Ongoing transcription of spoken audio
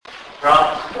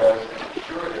promised us and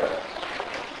assured us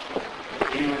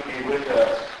that he would be with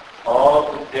us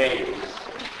all the days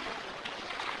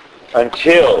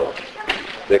until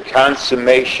the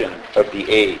consummation of the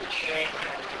age.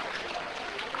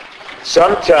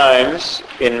 Sometimes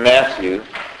in Matthew,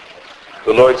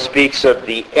 the Lord speaks of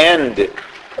the end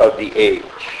of the age.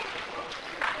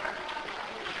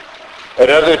 At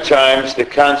other times, the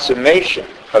consummation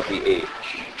of the age.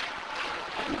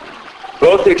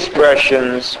 Both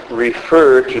expressions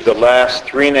refer to the last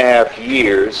 3.5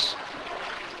 years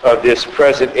of this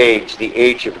present age, the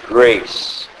age of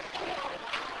grace.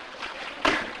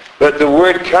 But the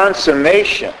word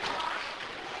consummation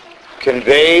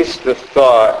conveys the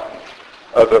thought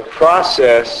of a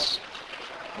process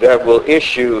that will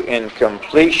issue in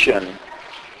completion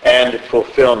and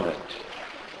fulfillment.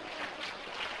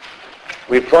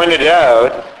 We pointed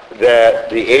out that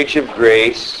the age of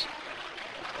grace,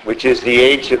 which is the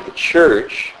age of the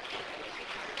church,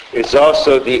 is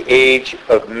also the age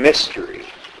of mystery.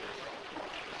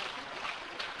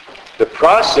 The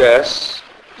process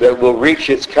that will reach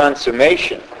its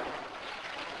consummation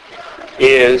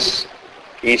is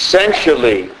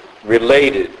essentially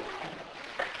related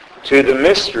to the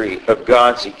mystery of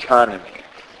God's economy,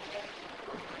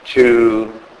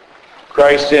 to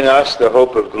Christ in us, the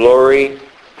hope of glory,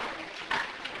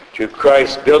 to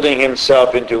Christ building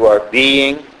himself into our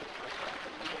being,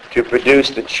 to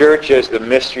produce the church as the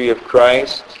mystery of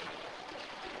Christ,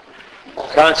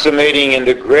 consummating in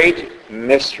the great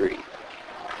mystery,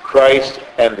 Christ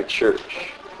and the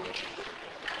church.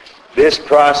 This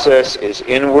process is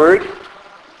inward,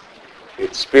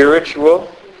 it's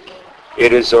spiritual,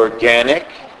 it is organic,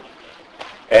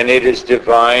 and it is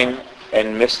divine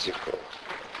and mystical.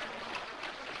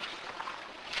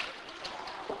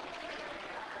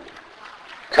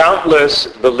 Countless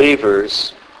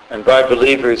believers, and by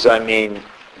believers I mean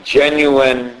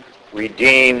genuine,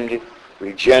 redeemed,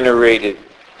 regenerated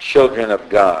children of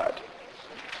God,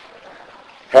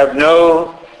 have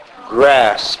no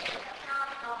grasp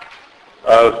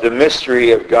of the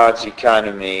mystery of God's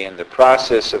economy and the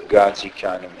process of God's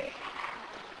economy.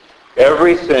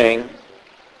 Everything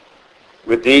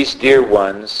with these dear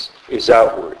ones is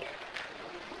outward.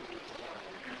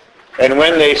 And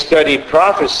when they study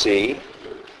prophecy,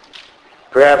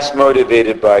 perhaps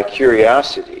motivated by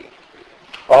curiosity,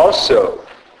 also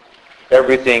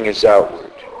everything is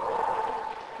outward.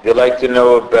 They like to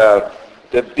know about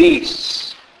the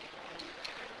beasts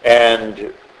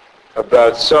and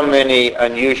about so many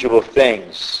unusual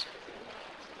things.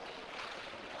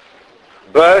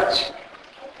 But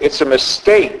it's a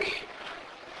mistake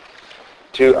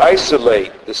to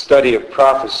isolate the study of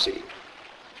prophecy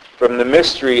from the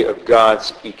mystery of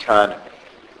God's economy.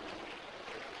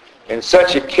 In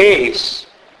such a case,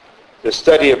 the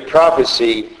study of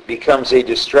prophecy becomes a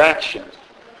distraction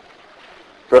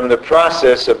from the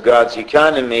process of God's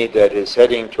economy that is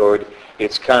heading toward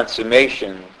its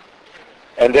consummation.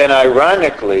 And then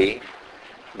ironically,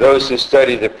 those who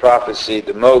study the prophecy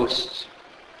the most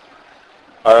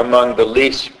are among the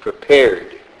least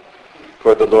prepared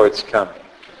for the Lord's coming.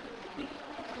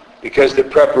 Because the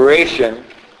preparation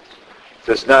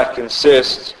does not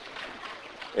consist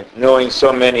in knowing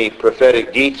so many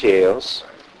prophetic details,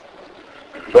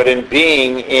 but in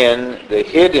being in the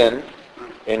hidden,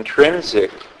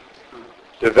 intrinsic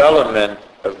development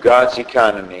of God's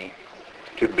economy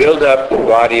to build up the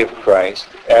body of Christ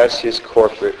as his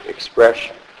corporate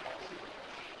expression.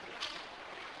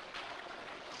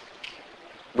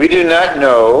 We do not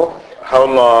know how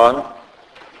long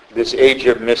this age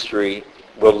of mystery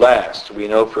will last. We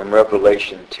know from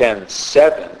Revelation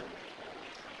 10:7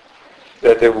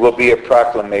 that there will be a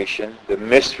proclamation, the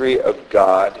mystery of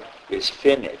God is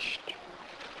finished.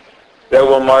 That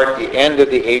will mark the end of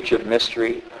the age of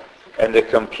mystery and the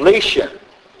completion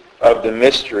of the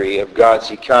mystery of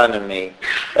God's economy,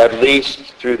 at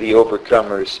least through the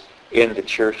overcomers in the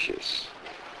churches.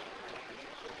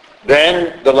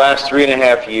 Then the last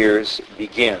 3.5 years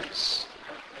begins.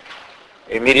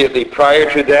 Immediately prior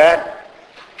to that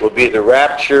will be the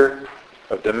rapture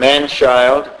of the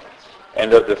man-child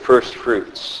and of the first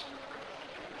fruits.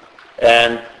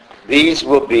 And these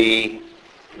will be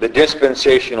the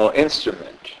dispensational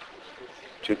instrument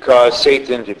to cause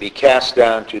Satan to be cast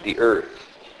down to the earth.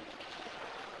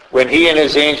 When he and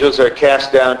his angels are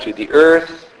cast down to the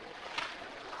earth,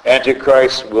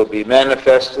 Antichrist will be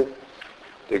manifested,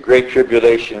 the Great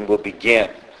Tribulation will begin.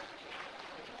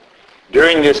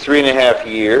 During this 3.5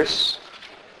 years,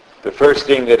 the first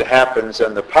thing that happens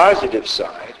on the positive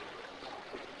side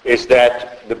is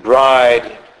that the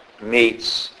bride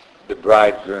meets the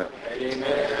bridegroom.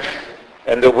 Amen.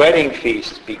 and the wedding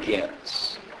feast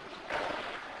begins.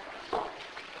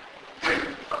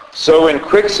 So in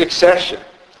quick succession,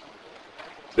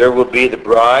 there will be the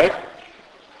bride,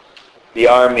 the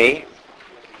army,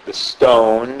 the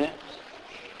stone,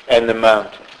 and the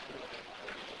mountain.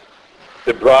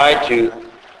 The bride to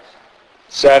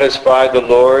satisfy the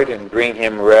Lord and bring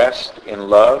him rest in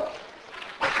love.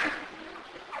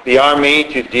 The army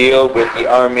to deal with the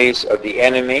armies of the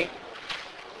enemy.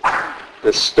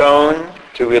 The stone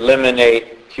to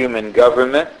eliminate human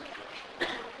government.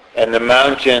 And the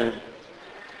mountain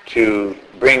to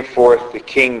bring forth the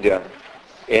kingdom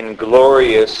in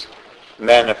glorious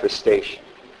manifestation.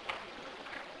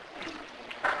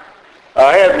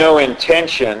 I have no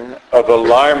intention of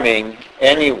alarming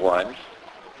anyone,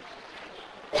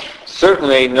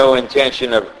 certainly no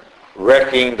intention of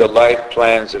wrecking the life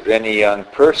plans of any young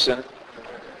person.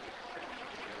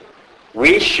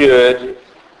 We should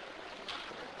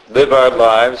live our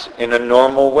lives in a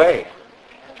normal way.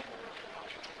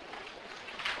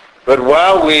 But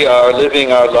while we are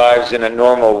living our lives in a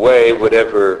normal way,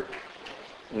 whatever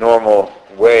normal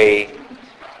way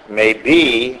may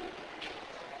be,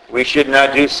 we should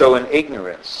not do so in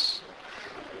ignorance.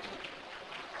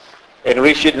 And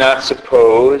we should not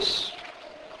suppose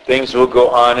things will go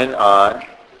on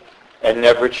and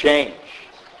never change.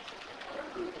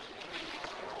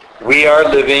 We are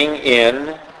living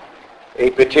in a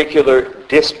particular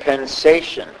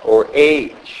dispensation or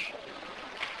age,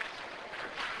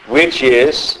 which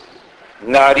is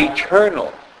not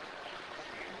eternal,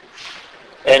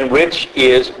 and which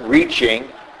is reaching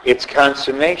its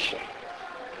consummation.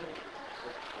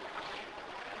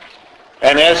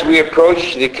 And as we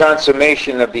approach the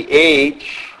consummation of the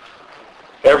age,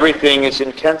 everything is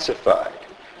intensified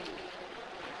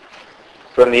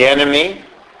from the enemy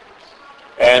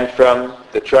and from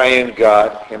the triune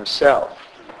God himself.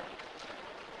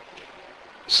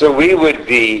 So we would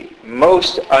be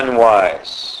most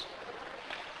unwise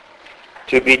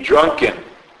to be drunken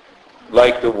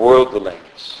like the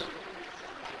worldlings,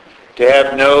 to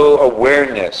have no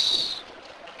awareness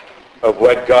of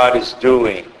what God is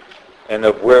doing and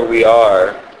of where we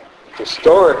are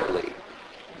historically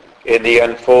in the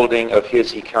unfolding of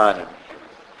his economy.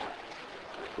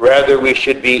 Rather, we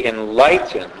should be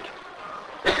enlightened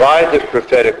by the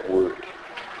prophetic word,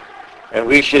 and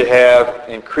we should have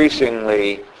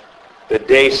increasingly the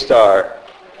day star,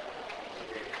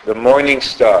 the morning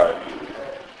star,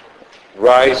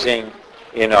 rising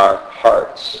in our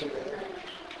hearts.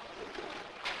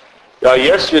 Now,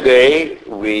 yesterday,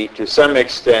 we, to some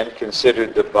extent,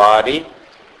 considered the body,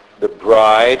 the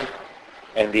bride,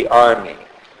 and the army.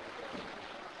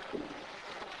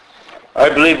 I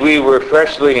believe we were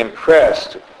freshly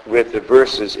impressed with the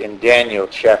verses in Daniel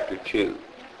chapter 2.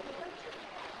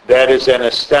 That is an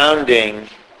astounding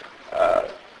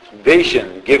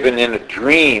vision given in a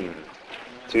dream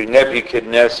to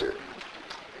Nebuchadnezzar.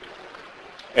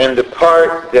 And the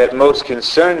part that most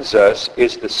concerns us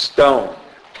is the stone.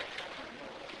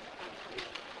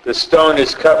 The stone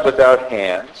is cut without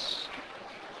hands.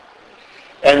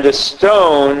 And the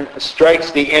stone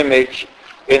strikes the image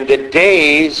in the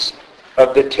days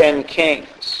of the 10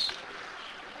 kings.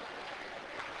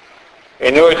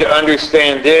 In order to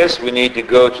understand this, we need to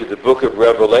go to the book of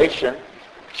Revelation,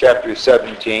 chapter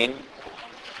 17.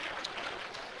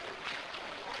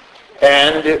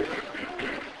 And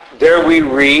there we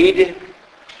read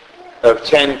of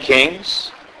 10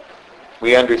 kings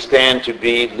we understand to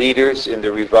be leaders in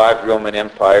the revived Roman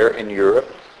Empire in Europe.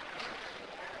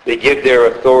 They give their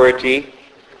authority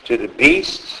to the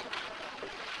beast,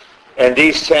 and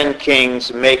these 10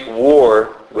 kings make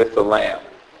war with the Lamb.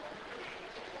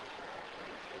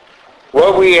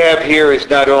 What we have here is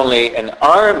not only an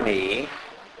army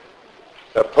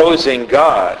opposing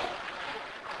God,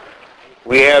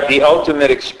 we have the ultimate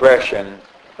expression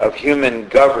of human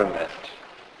government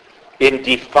in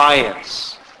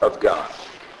defiance of God.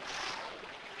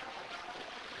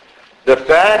 The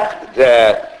fact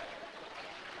that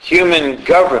human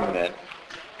government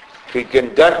could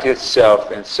conduct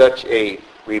itself in such a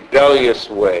rebellious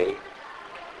way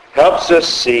helps us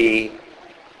see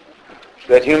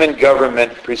that human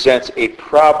government presents a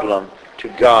problem to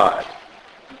God.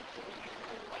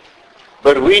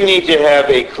 But we need to have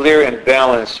a clear and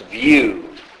balanced view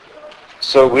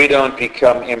so we don't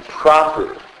become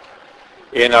improper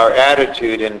in our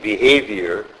attitude and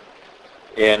behavior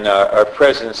in our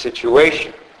present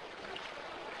situation.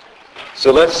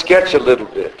 So let's sketch a little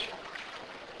bit.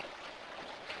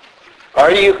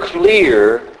 Are you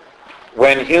clear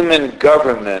when human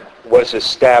government was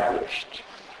established?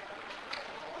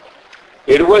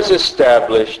 It was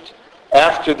established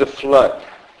after the flood.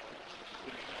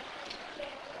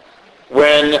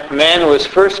 When man was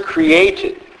first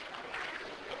created,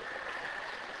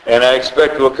 and I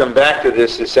expect we'll come back to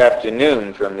this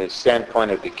afternoon from the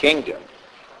standpoint of the kingdom.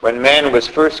 When man was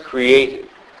first created,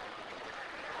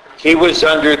 he was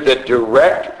under the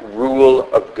direct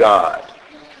rule of God,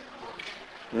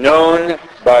 known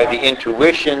by the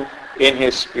intuition in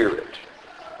his spirit.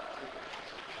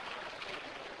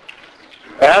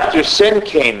 After sin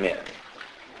came in,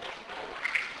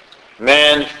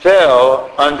 man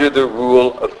fell under the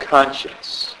rule of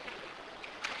conscience.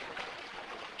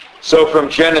 So from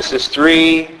Genesis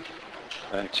 3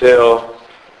 until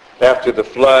after the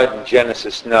flood in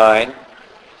Genesis 9,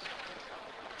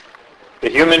 the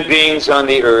human beings on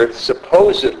the earth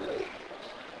supposedly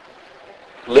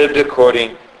lived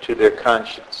according to their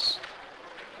conscience,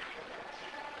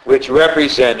 which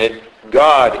represented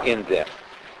God in them.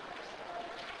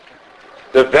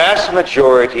 The vast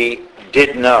majority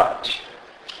did not.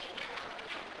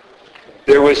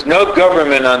 There was no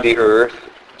government on the earth,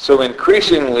 so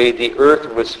increasingly the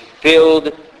earth was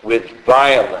filled with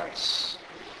violence.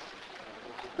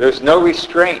 There's no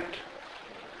restraint.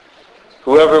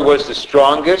 Whoever was the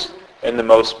strongest and the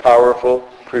most powerful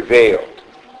prevailed.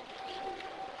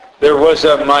 There was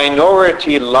a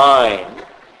minority line,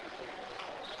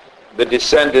 the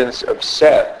descendants of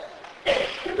Seth,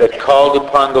 that called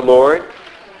upon the Lord,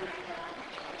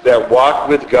 that walked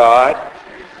with God,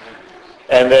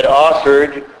 and that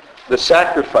offered the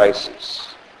sacrifices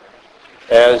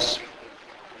as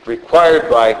required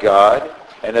by God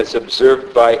and as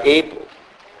observed by Abel.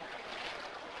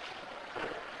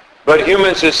 But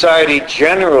human society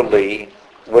generally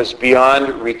was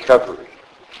beyond recovery.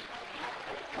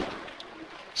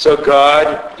 So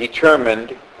God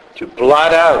determined to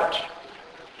blot out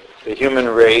the human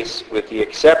race with the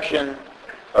exception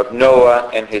of Noah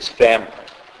and his family.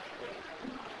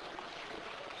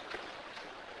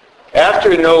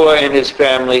 After Noah and his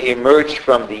family emerged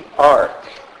from the ark,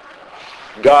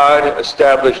 God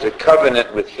established a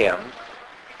covenant with him.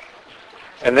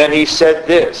 And then he said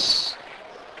this: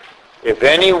 if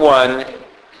anyone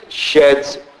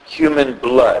sheds human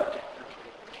blood,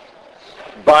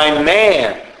 by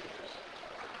man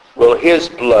will his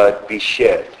blood be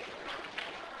shed.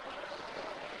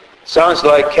 Sounds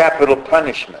like capital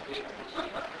punishment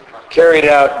carried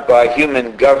out by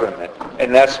human government,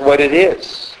 and that's what it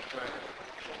is.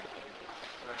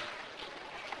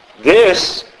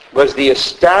 This was the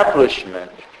establishment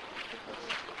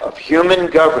of human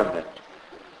government,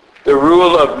 the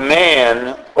rule of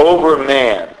man over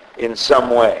man in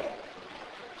some way.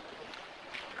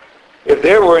 If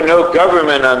there were no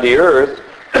government on the earth,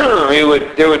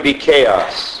 there would be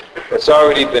chaos. That's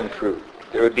already been proved.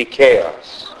 There would be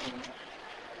chaos.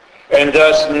 And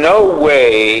thus no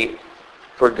way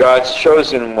for God's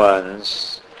chosen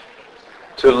ones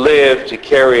to live, to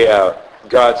carry out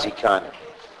God's economy.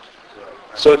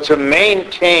 So to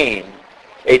maintain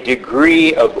a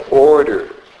degree of order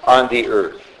on the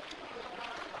earth,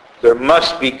 there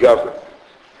must be government.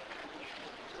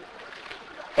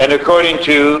 And according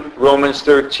to Romans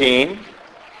 13,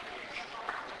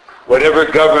 whatever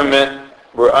government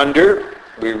we're under,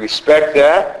 we respect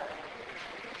that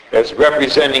as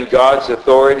representing God's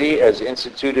authority as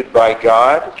instituted by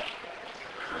God.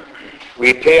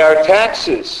 We pay our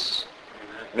taxes.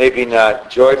 Maybe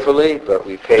not joyfully, but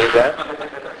we pay them.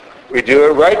 We do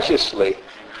it righteously.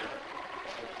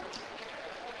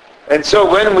 And so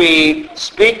when we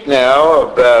speak now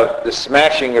about the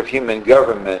smashing of human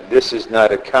government, this is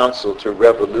not a counsel to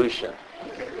revolution.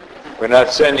 We're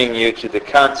not sending you to the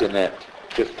continent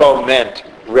to foment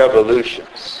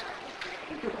revolutions.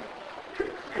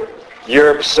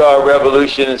 Europe saw a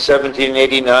revolution in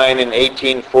 1789 and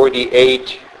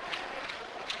 1848.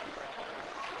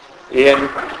 In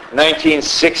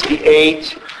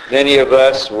 1968, many of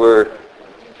us were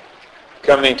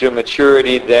coming to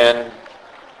maturity then.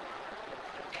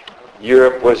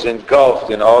 Europe was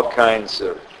engulfed in all kinds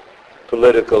of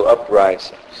political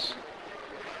uprisings.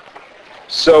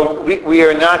 So we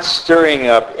are not stirring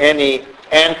up any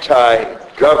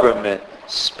anti-government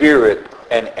spirit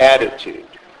and attitude.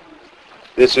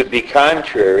 This would be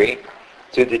contrary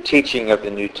to the teaching of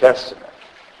the New Testament.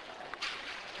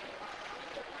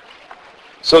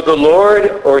 So the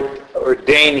Lord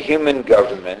ordained human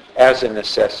government as a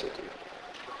necessity.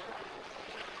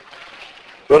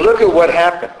 But look at what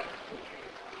happened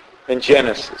in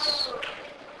Genesis.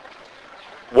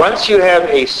 Once you have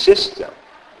a system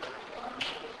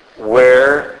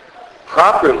where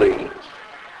properly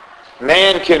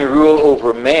man can rule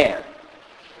over man,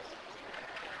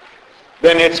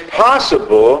 then it's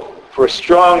possible for for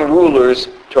strong rulers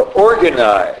to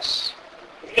organize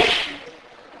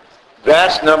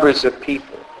vast numbers of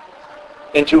people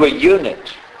into a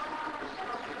unit.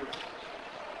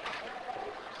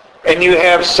 And you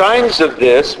have signs of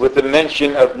this with the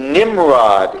mention of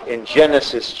Nimrod in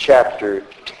Genesis chapter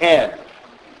 10,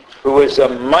 who was a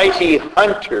mighty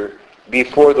hunter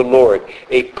before the Lord,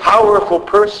 a powerful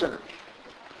person.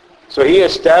 So he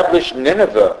established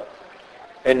Nineveh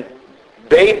and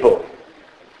Babel.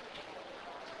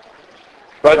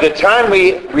 By the time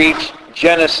we reach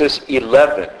Genesis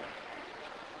 11,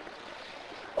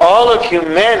 all of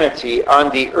humanity on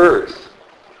the earth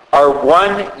are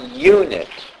one unit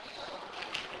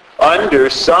under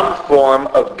some form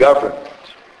of government.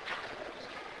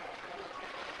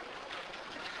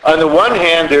 On the one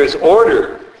hand, there's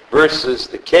order versus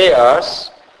the chaos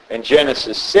in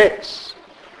Genesis 6.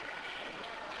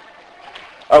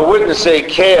 I wouldn't say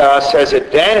chaos has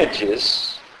advantages,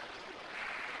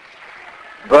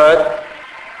 but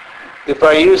if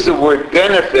I use the word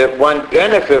benefit, one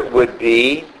benefit would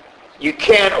be you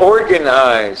can't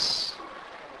organize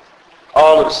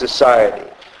all of society.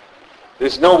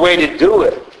 There's no way to do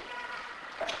it.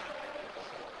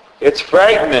 It's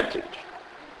fragmented.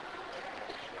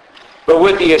 But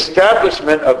with the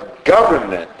establishment of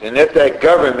government, and if that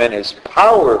government is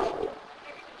powerful,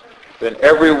 then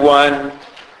everyone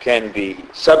can be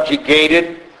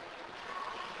subjugated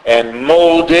and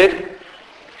molded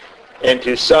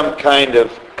into some kind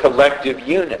of collective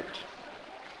unit.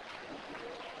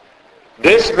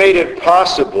 This made it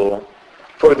possible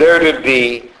for there to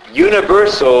be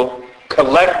universal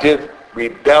collective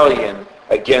rebellion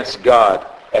against God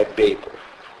at Babel.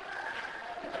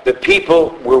 The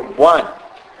people were one.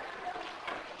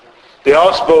 They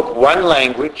all spoke one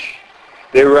language.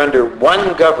 They were under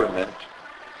one government.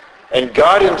 And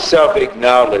God himself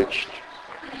acknowledged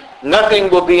nothing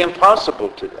will be impossible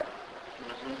to them.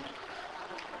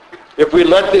 If we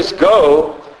let this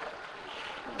go,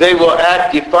 they will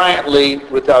act defiantly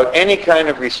without any kind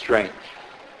of restraint.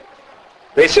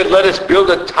 They said, let us build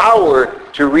a tower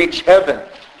to reach heaven.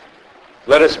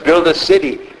 Let us build a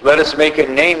city. Let us make a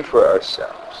name for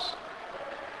ourselves.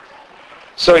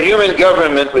 So human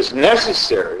government was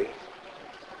necessary,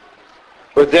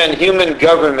 but then human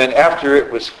government, after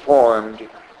it was formed,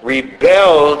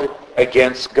 rebelled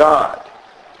against God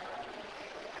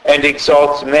and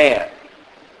exalts man.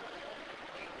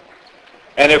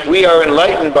 And if we are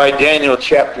enlightened by Daniel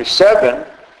chapter 7,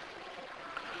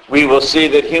 we will see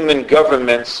that human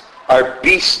governments are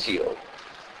bestial.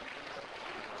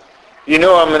 You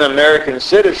know, I'm an American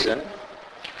citizen.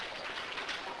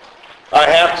 I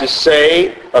have to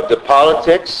say of the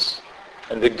politics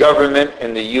and the government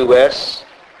in the U.S.,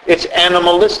 it's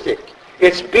animalistic.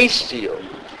 It's bestial.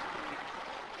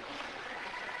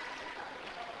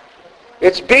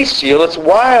 It's bestial. It's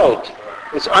wild.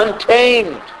 It's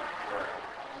untamed.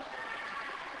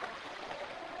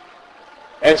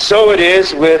 And so it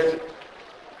is with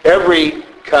every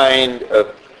kind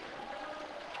of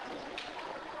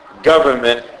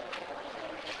government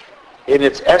in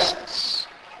its essence.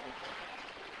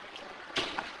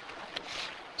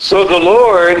 So the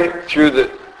Lord, through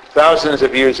the thousands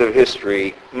of years of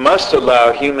history, must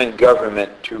allow human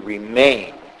government to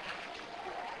remain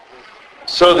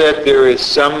so that there is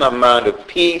some amount of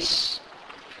peace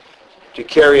to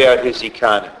carry out his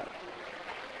economy.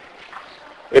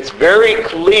 It's very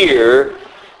clear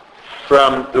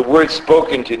from the words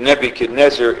spoken to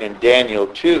Nebuchadnezzar in Daniel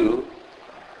 2,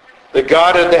 the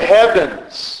God of the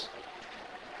heavens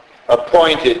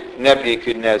appointed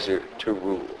Nebuchadnezzar to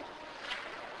rule.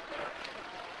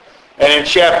 And in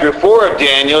chapter 4 of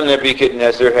Daniel,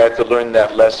 Nebuchadnezzar had to learn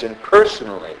that lesson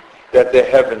personally, that the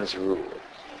heavens rule.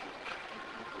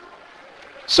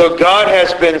 So God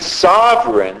has been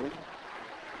sovereign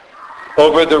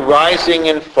over the rising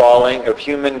and falling of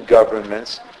human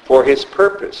governments for his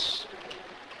purpose.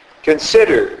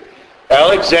 Consider,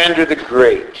 Alexander the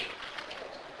Great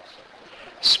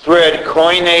spread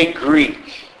Koine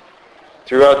Greek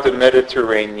throughout the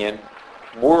Mediterranean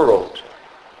world.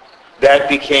 That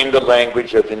became the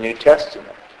language of the New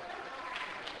Testament.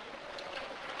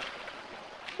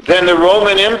 Then the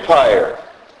Roman Empire,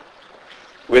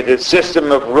 with its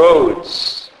system of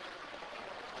roads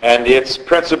and its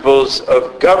principles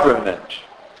of government,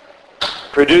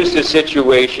 produced a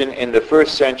situation in the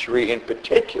first century in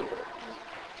particular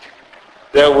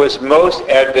that was most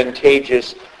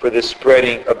advantageous for the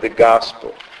spreading of the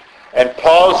gospel. And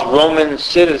Paul's Roman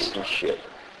citizenship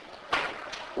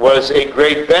was a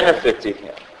great benefit to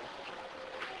him.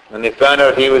 When they found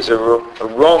out he was a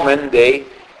Roman, they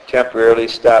temporarily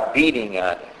stopped beating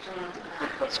on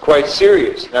him. It's quite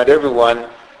serious. Not everyone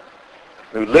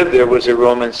who lived there was a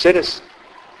Roman citizen.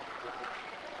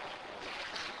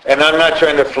 And I'm not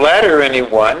trying to flatter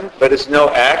anyone, but it's no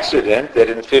accident that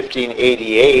in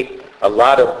 1588 a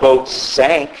lot of boats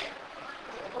sank.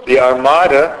 The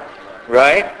Armada,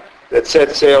 right, that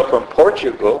set sail from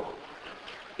Portugal,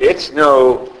 it's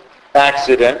no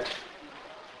accident.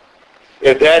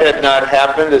 If that had not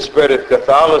happened, the spread of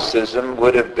Catholicism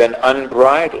would have been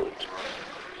unbridled.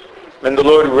 And the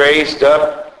Lord raised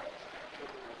up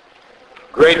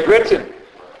Great Britain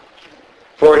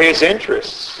for his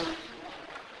interests,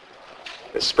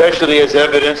 especially as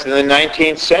evidenced in the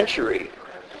 19th century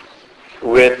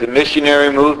with the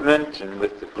missionary movement and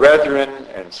with the Brethren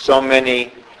and so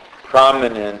many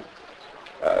prominent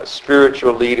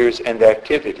spiritual leaders and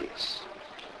activities.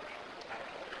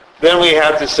 Then we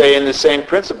have to say in the same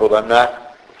principle, I'm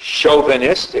not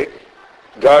chauvinistic,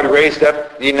 God raised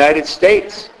up the United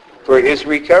States for his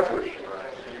recovery.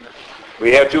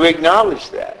 We have to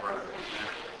acknowledge that.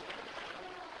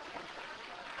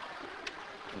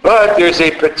 But there's a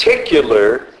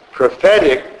particular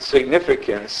prophetic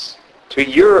significance to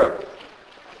Europe.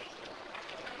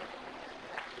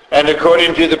 And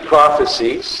according to the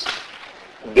prophecies,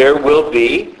 there will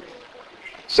be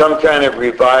some kind of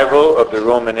revival of the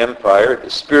Roman Empire,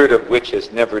 the spirit of which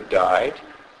has never died.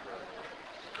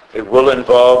 It will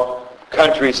involve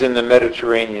countries in the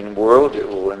Mediterranean world. It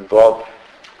will involve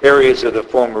areas of the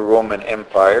former Roman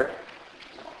Empire.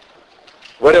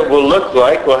 What it will look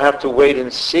like, we'll have to wait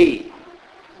and see.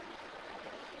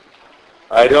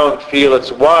 I don't feel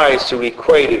it's wise to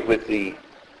equate it with the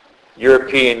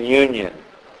European Union.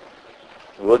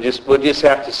 We'll just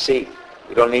have to see.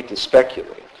 We don't need to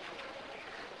speculate.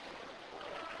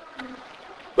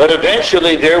 But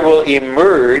eventually there will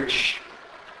emerge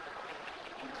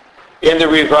in the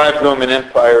revived Roman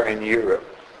Empire in Europe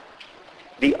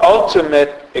the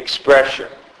ultimate expression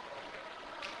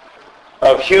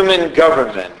of human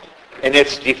government and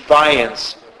its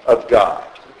defiance of God.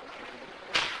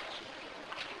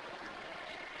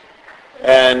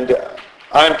 And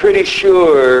I'm pretty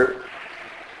sure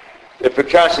if a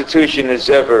constitution is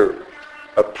ever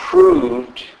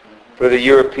approved for the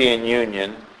European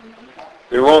Union,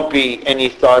 there won't be any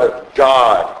thought of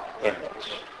God in it.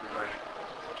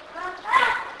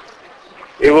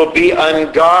 It will be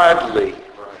ungodly,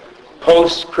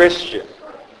 post-Christian.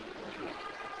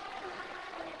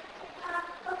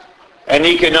 And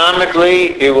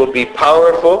economically, it will be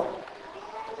powerful.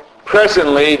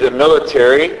 Presently, the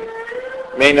military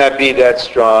may not be that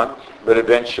strong, but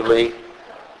eventually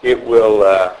it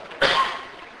will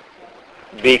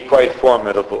be quite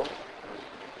formidable.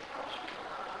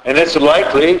 And it's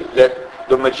likely that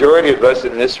the majority of us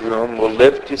in this room will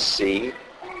live to see,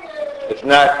 if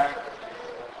not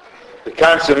the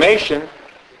consummation,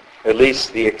 at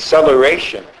least the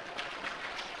acceleration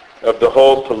of the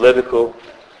whole political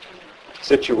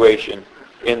situation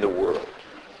in the world.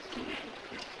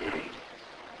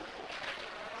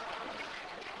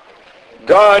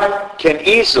 God can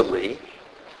easily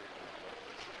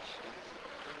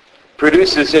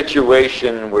produce a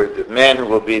situation where the man who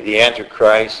will be the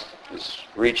Antichrist is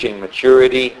reaching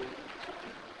maturity.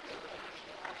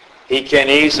 He can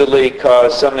easily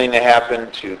cause something to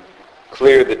happen to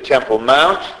clear the Temple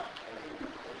Mount.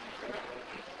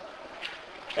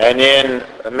 And in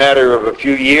a matter of a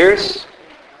few years,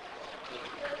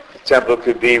 the temple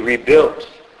could be rebuilt.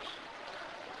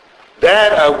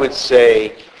 That, I would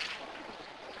say,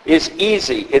 is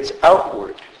easy. It's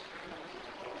outward.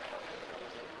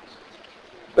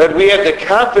 But we have the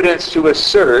confidence to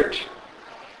assert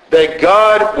that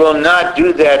God will not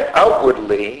do that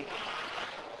outwardly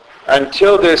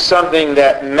until there's something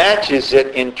that matches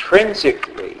it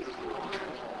intrinsically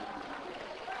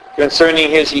concerning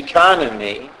his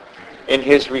economy and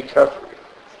his recovery.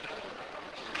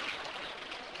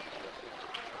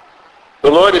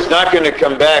 The Lord is not going to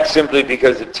come back simply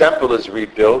because the temple is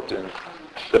rebuilt and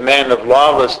the man of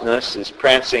lawlessness is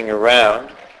prancing around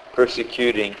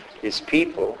persecuting his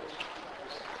people.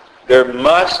 There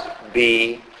must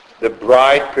be the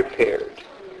bride prepared.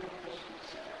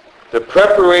 The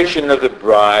preparation of the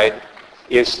bride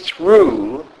is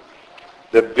through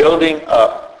the building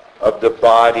up of the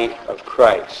body of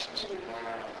Christ.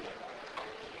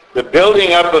 The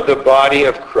building up of the body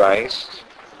of Christ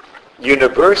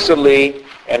universally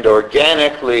and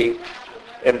organically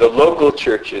in the local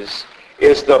churches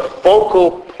is the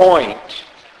focal point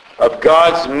of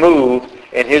God's move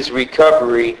in his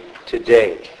recovery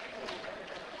today.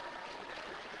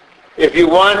 If you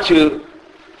want to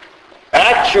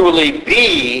actually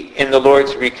be in the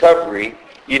Lord's recovery,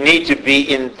 you need to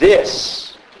be in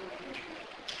this.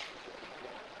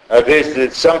 I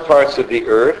visited some parts of the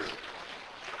earth,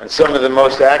 and some of the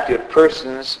most active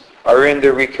persons are in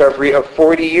the recovery of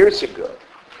 40 years ago.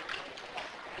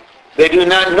 They do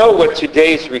not know what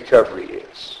today's recovery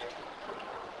is.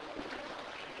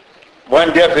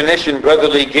 One definition Brother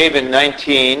Lee gave in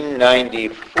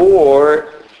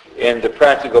 1994 in the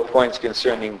practical points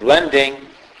concerning blending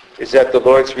is that the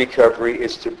Lord's recovery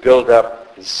is to build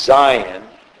up Zion,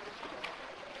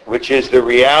 which is the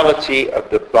reality of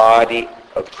the body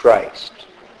of Christ.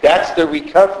 That's the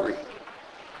recovery.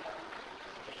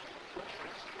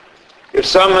 If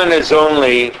someone is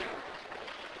only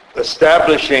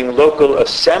establishing local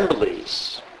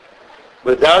assemblies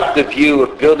without the view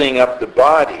of building up the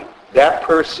body, that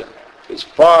person is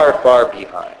far, far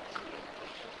behind.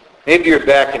 Maybe you're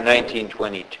back in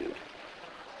 1922.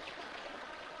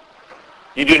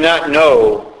 You do not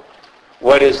know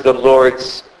what is the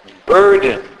Lord's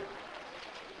burden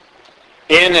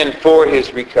in and for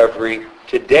his recovery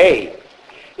today.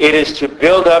 It is to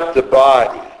build up the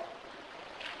body,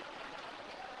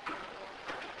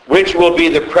 which will be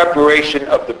the preparation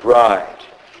of the bride.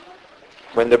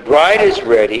 When the bride is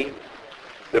ready,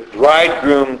 the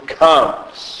bridegroom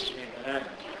comes.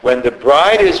 When the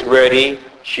bride is ready,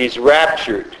 she's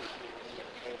raptured.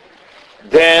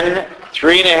 Then,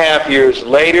 3.5 years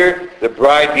later, the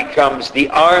bride becomes the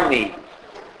army.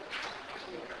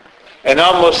 And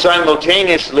almost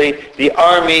simultaneously, the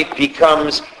army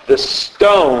becomes the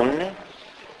stone.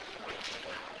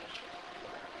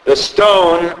 The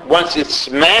stone, once it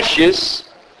smashes,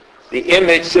 the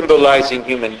image symbolizing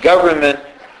human government,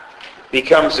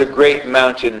 becomes a great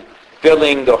mountain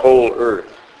filling the whole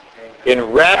earth.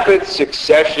 In rapid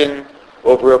succession,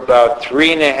 over about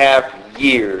 3.5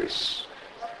 years,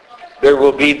 there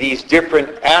will be these different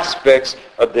aspects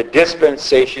of the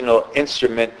dispensational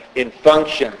instrument in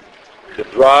function. The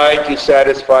bride to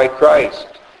satisfy Christ,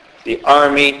 the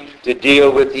army to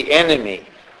deal with the enemy,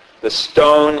 the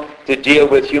stone to deal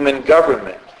with human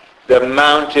government, the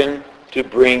mountain to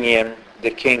bring in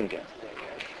the kingdom.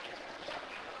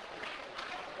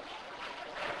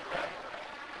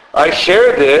 I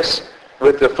share this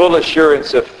with the full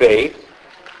assurance of faith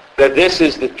that this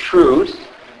is the truth,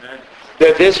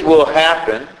 that this will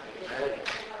happen,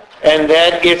 and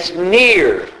that it's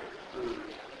near.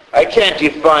 I can't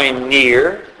define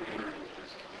near.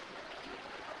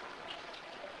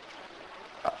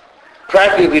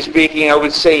 Practically speaking, I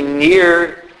would say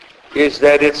near is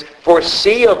that it's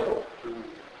foreseeable.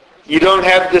 You don't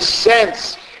have the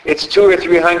sense it's 200 or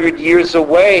 300 years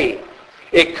away.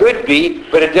 It could be,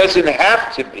 but it doesn't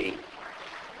have to be.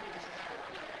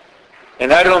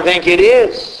 And I don't think it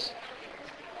is.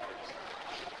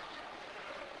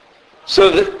 So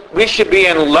that we should be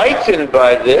enlightened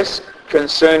by this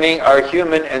concerning our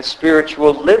human and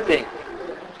spiritual living.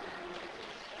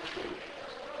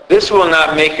 This will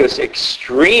not make us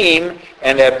extreme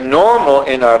and abnormal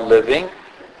in our living.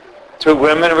 To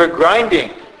women who are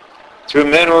grinding, to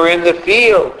men who are in the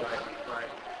field.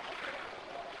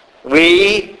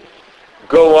 We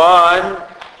go on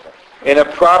in a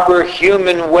proper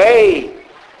human way.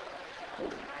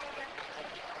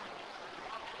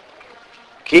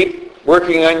 Keep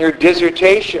working on your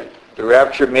dissertation. The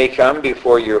rapture may come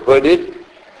before you're hooded.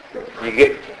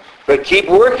 But keep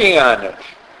working on it.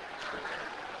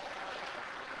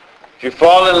 If you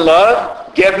fall in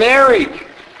love, get married.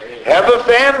 Have a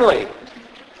family.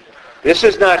 This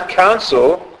is not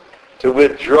counsel to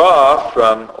withdraw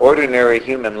from ordinary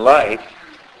human life.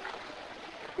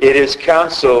 It is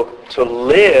counsel to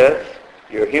live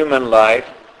your human life,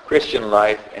 Christian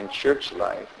life, and church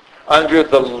life under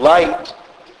the light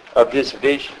of this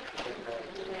vision.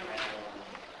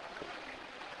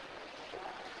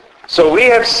 So we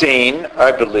have seen,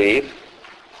 I believe,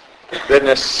 the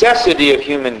necessity of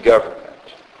human government.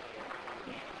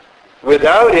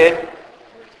 Without it,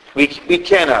 we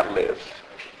cannot live.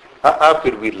 How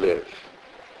could we live?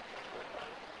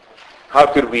 How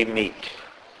could we meet?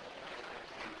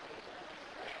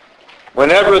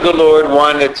 Whenever the Lord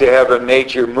wanted to have a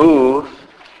major move,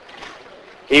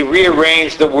 he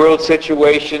rearranged the world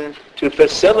situation to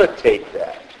facilitate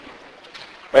that.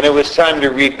 When it was time to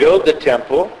rebuild the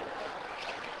temple,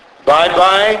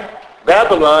 bye-bye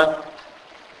Babylon.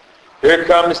 Here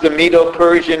comes the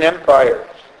Medo-Persian Empire.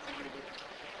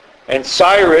 And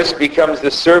Cyrus becomes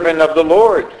the servant of the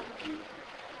Lord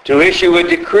to issue a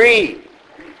decree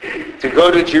to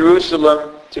go to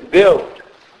Jerusalem to build.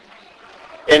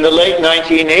 In the late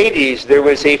 1980s, there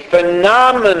was a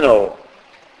phenomenal,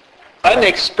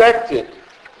 unexpected,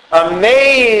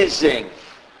 amazing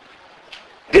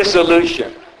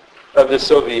dissolution of the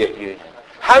Soviet Union.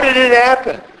 How did it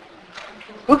happen?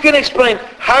 Who can explain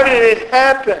how did it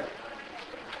happen?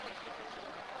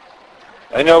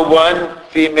 I know one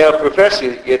female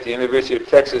professor at the University of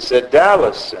Texas at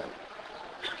Dallas, and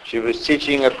she was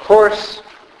teaching a course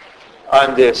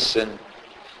on this, and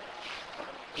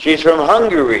she's from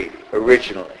Hungary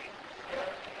originally.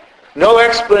 No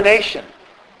explanation.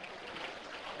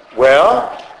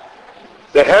 Well,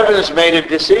 the heavens made a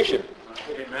decision.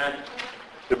 Amen.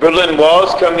 The Berlin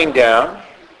Wall's coming down.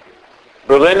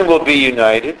 Berlin will be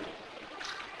united.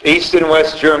 East and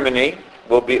West Germany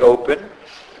will be open.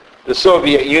 The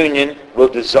Soviet Union will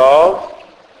dissolve.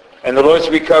 And the Lord's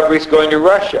recovery is going to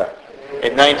Russia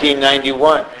in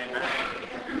 1991.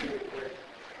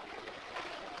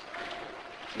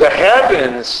 The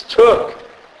heavens took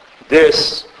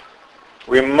this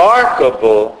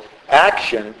remarkable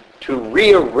action to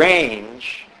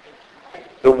rearrange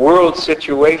the world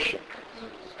situation.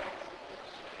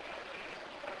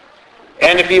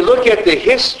 And if you look at the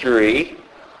history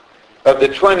of the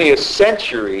 20th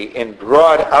century in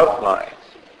broad outlines,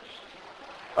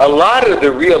 a lot of the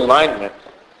realignment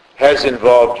has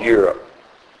involved Europe.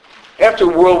 After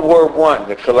World War I,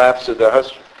 the collapse of the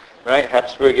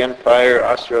Habsburg Empire,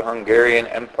 Austro-Hungarian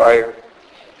Empire,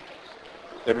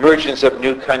 the emergence of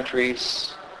new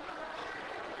countries.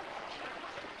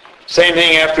 Same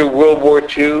thing after World War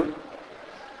II.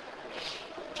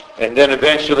 And then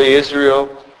eventually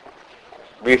Israel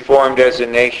reformed as a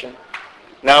nation.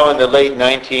 Now in the late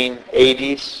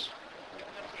 1980s.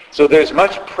 So there's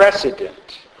much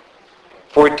precedent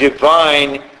for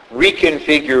divine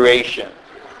reconfiguration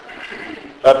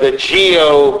of the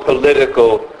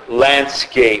geopolitical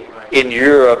landscape in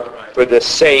Europe for the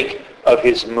sake of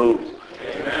his move.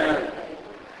 Amen.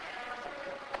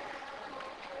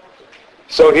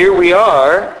 So here we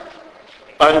are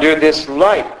under this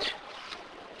light.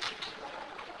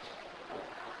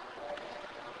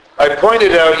 I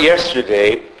pointed out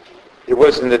yesterday, it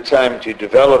wasn't the time to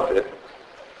develop it,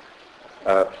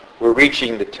 we're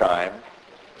reaching the time,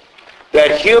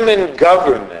 that human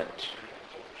government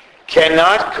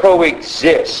cannot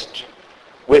coexist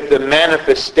with the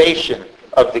manifestation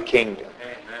of the kingdom.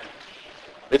 Amen.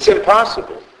 It's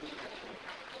impossible.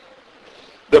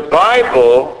 The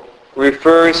Bible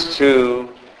refers to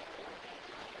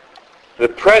the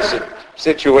present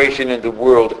situation in the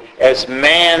world as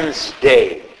man's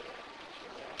day.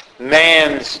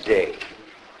 Man's day.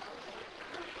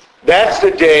 That's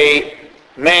the day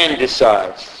man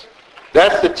decides.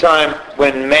 That's the time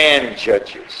when man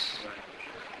judges.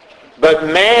 But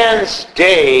man's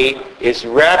day is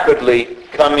rapidly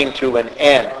coming to an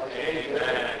end.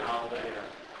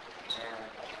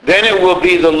 Then it will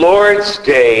be the Lord's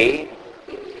day,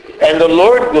 and the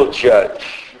Lord will judge.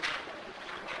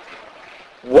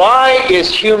 Why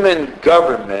is human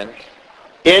government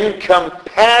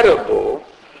incompatible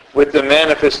with the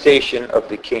manifestation of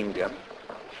the kingdom?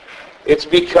 It's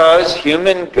because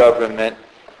human government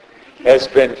has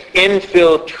been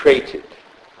infiltrated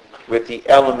with the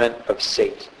element of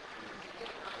Satan.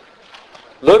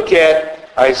 Look at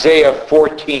Isaiah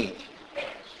 14.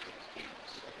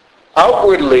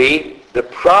 Outwardly, the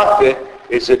prophet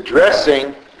is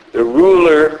addressing the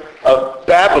ruler of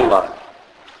Babylon.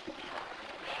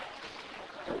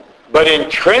 But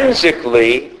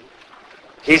intrinsically,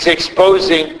 he's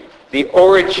exposing the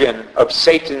origin of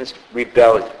Satan's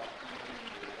rebellion.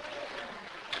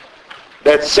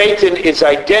 That Satan is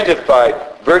identified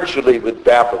virtually with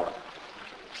Babylon.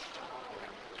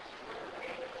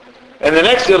 And the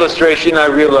next illustration, I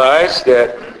realized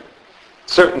that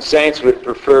certain saints would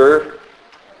prefer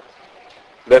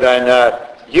that I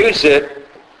not use it,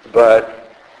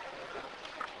 but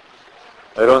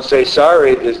I don't say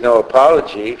sorry. There's no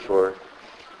apology for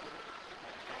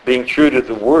being true to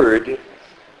the Word.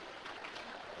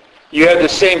 You have the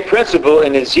same principle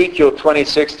in Ezekiel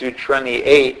 26 through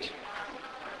 28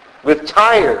 with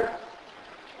Tyre,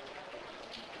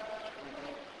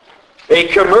 a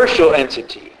commercial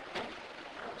entity.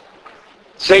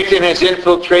 Satan has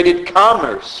infiltrated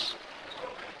commerce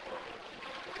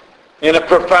in a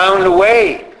profound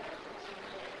way.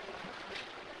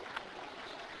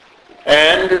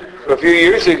 And a few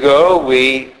years ago,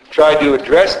 we tried to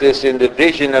address this in the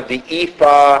vision of the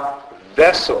ephah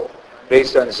vessel,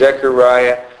 based on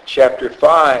Zechariah chapter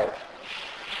 5,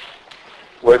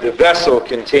 where the vessel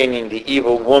containing the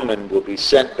evil woman will be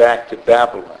sent back to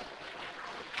Babylon.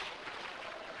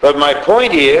 But my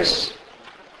point is,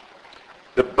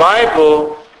 the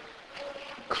Bible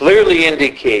clearly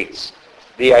indicates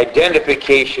the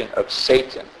identification of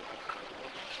Satan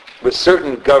with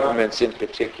certain governments in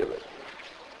particular.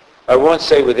 I won't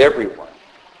say with everyone.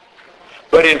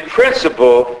 But in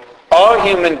principle, all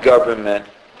human government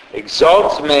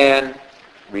exalts man,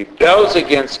 rebels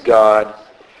against God,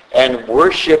 and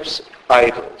worships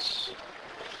idols.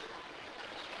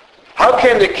 How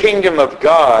can the kingdom of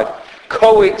God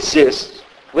coexist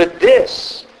with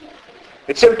this?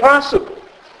 It's impossible.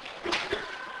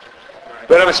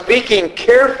 But I'm speaking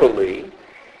carefully.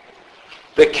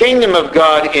 The kingdom of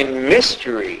God in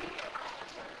mystery,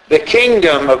 the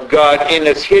kingdom of God in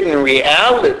its hidden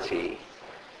reality,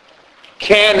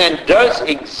 can and does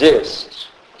exist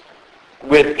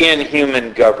within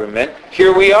human government.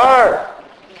 Here we are,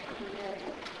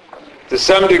 to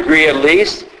some degree at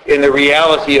least, in the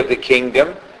reality of the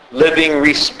kingdom, living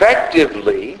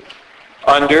respectively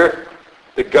under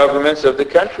the governments of the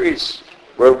countries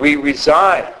where we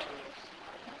reside.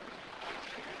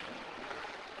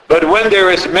 But when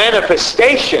there is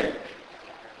manifestation,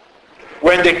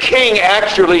 when the king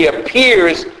actually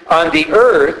appears on the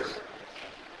earth,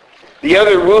 the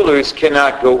other rulers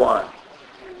cannot go on.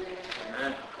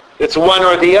 It's one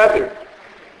or the other.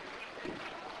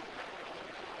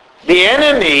 The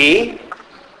enemy,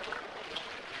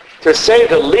 to say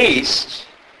the least,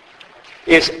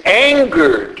 is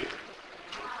angered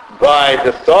by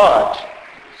the thought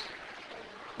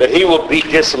that he will be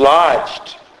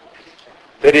dislodged,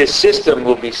 that his system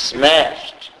will be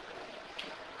smashed.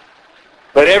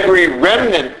 But every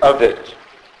remnant of it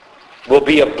will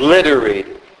be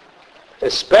obliterated,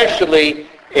 especially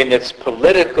in its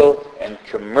political and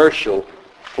commercial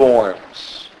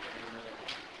forms.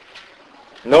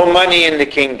 No money in the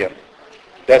kingdom.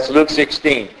 That's Luke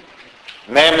 16.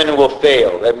 Mammon will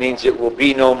fail. That means it will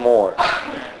be no more.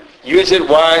 Use it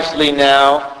wisely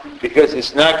now, because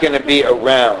it's not going to be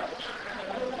around.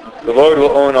 The Lord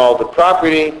will own all the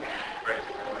property,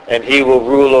 and he will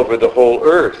rule over the whole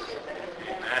earth.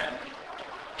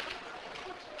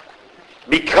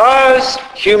 Because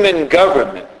human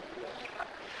government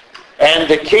and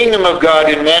the kingdom of God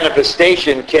in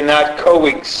manifestation cannot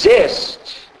coexist,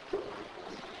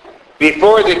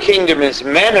 before the kingdom is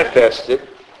manifested,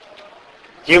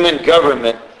 human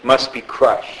government must be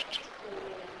crushed.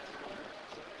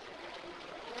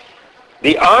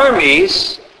 The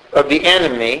armies of the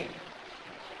enemy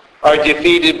are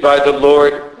defeated by the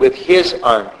Lord with his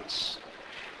armies.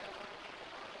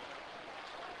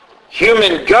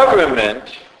 Human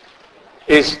government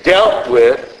is dealt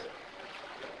with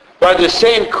by the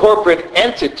same corporate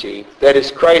entity that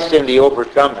is Christ and the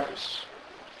overcomers,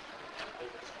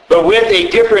 but with a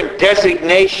different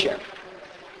designation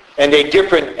and a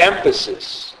different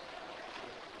emphasis,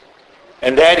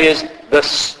 and that is the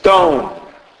stone.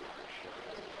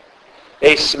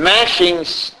 A smashing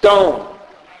stone.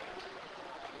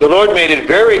 The Lord made it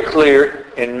very clear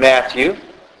in Matthew.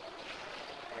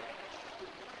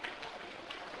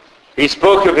 He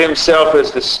spoke of himself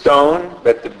as the stone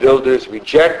that the builders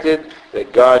rejected,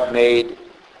 that God made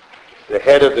the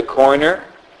head of the corner.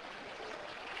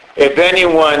 If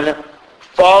anyone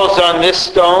falls on this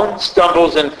stone,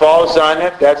 stumbles and falls on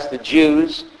it, that's the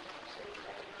Jews,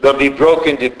 they'll be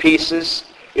broken to pieces.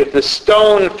 If the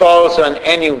stone falls on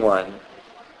anyone,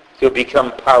 he'll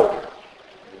become powder.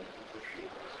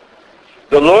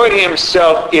 The Lord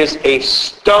himself is a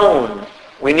stone.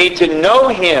 We need to know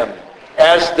him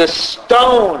as the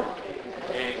stone.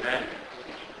 Amen.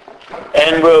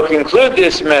 And we'll conclude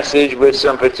this message with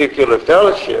some particular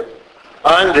fellowship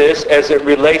on this as it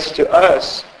relates to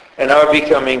us and our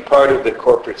becoming part of the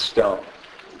corporate stone.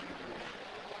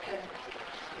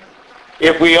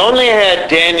 If we only had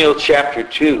Daniel chapter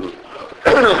 2,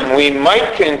 we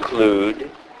might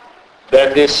conclude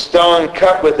that this stone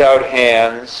cut without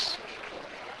hands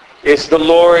is the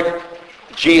Lord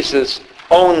Jesus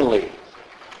only.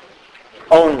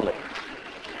 Only.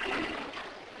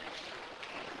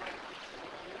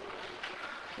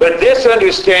 But this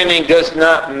understanding does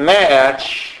not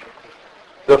match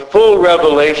the full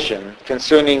revelation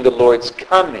concerning the Lord's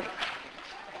coming.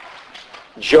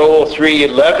 Joel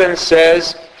 3:11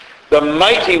 says, the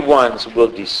mighty ones will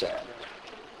descend.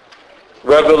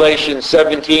 Revelation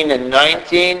 17 and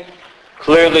 19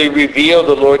 clearly reveal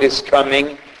the Lord is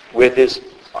coming with his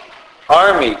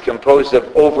army composed of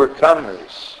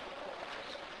overcomers.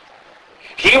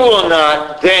 He will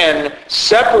not then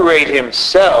separate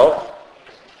himself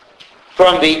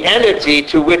from the entity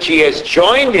to which he has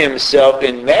joined himself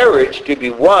in marriage to be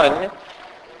one.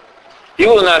 He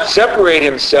will not separate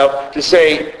himself to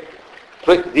say,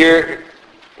 dear,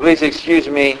 please excuse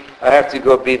me, I have to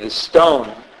go be the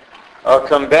stone. I'll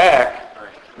come back.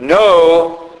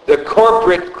 No, the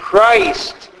corporate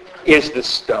Christ is the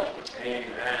stone. Amen.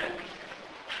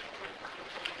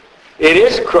 It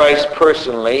is Christ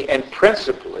personally and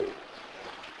principally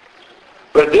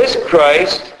But this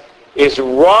Christ is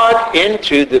wrought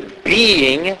into the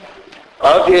being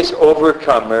of his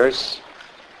overcomers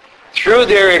through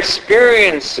their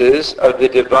experiences of the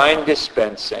divine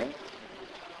dispensing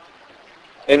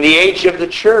in the age of the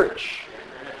church.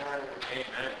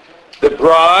 The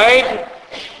bride,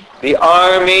 the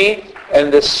army,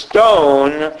 and the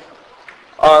stone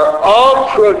are all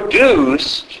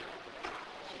produced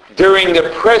during the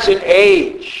present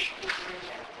age.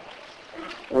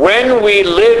 When we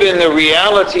live in the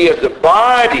reality of the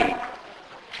body,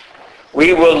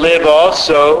 we will live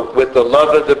also with the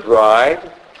love of the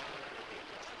bride,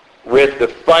 with the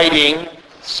fighting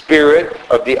spirit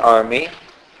of the army,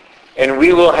 and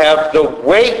we will have the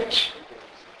weight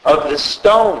of the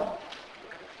stone.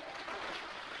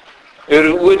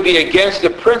 It would be against the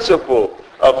principle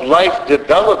of life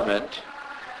development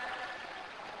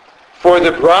for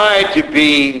the bride to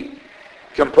be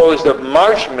composed of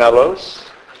marshmallows,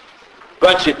 a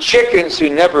bunch of chickens who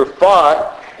never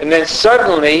fought, and then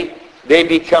suddenly they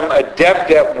become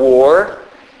adept at war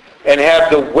and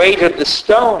have the weight of the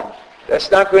stone.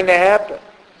 That's not going to happen.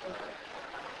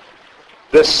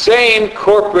 The same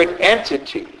corporate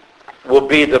entity will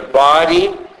be the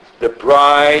body, the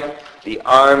bride, the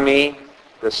army,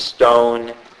 the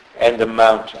stone, and the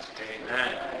mountain.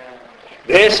 Amen.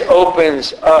 This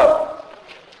opens up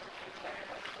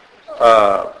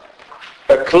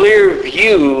a clear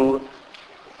view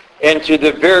into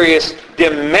the various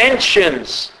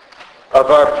dimensions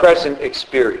of our present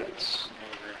experience.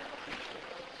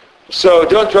 So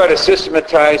don't try to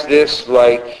systematize this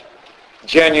like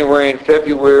January and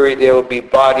February, there will be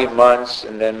body months,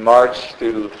 and then March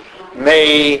through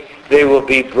May, they will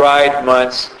be bride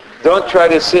months. Don't try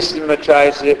to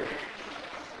systematize it.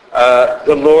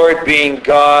 The Lord, being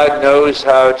God, knows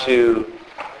how to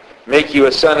make you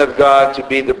a son of God, to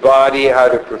be the body, how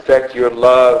to perfect your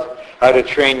love, how to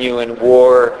train you in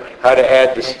war, how to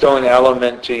add the stone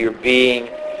element to your being,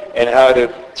 and how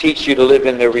to teach you to live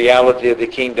in the reality of the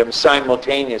kingdom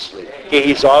simultaneously.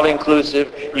 He's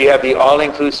all-inclusive. You have the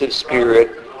all-inclusive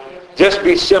Spirit. Just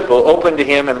be simple, open to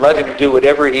him, and let him do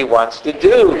whatever he wants to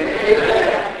do.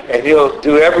 And he'll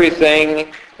do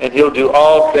everything, and he'll do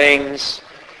all things.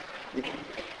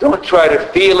 Don't try to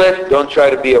feel it. Don't try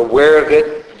to be aware of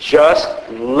it. Just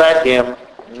let him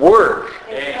work.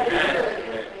 Amen.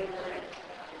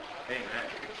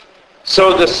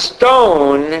 So the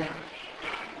stone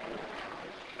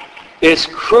is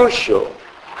crucial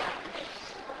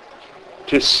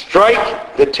to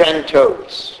strike the 10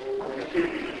 toes.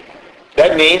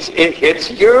 That means it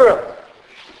hits Europe.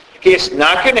 It's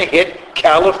not going to hit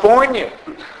California.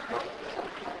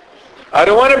 I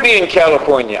don't want to be in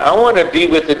California. I want to be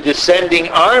with the descending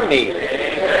army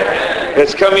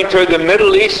that's coming toward the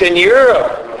Middle East and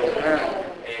Europe.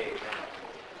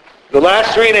 The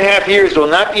last 3.5 years will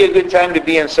not be a good time to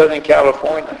be in Southern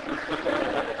California.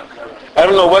 I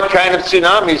don't know what kind of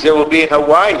tsunamis there will be in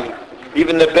Hawaii.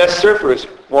 Even the best surfers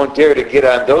won't dare to get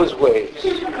on those waves,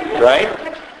 right?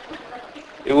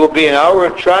 It will be an hour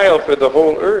of trial for the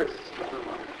whole earth.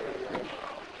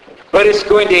 But it's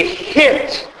going to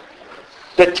hit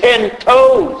the 10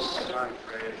 toes.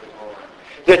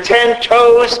 The 10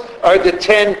 toes are the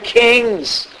 10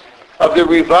 kings of the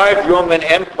revived Roman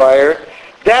Empire.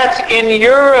 That's in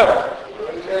Europe.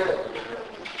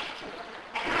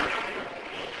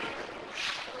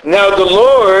 Now the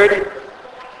Lord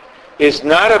is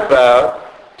not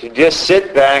about to just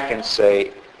sit back and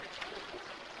say,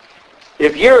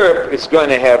 if Europe is going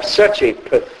to have such a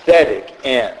pathetic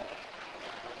end,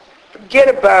 forget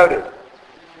about it.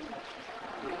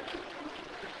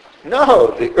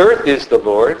 No, the earth is the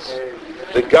Lord's.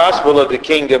 The gospel of the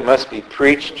kingdom must be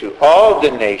preached to all the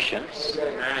nations.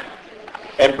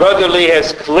 And Brother Lee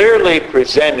has clearly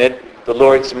presented the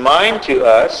Lord's mind to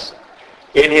us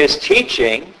in his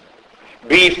teaching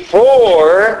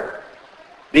before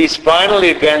these final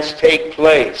events take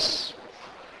place.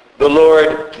 The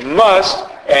Lord must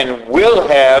and will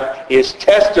have his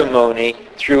testimony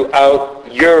throughout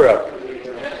Europe.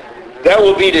 That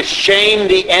will be to shame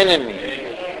the enemy.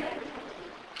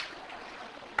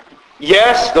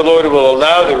 Yes, the Lord will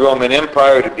allow the Roman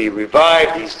Empire to be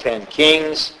revived. These 10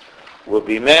 kings will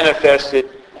be manifested.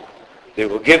 They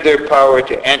will give their power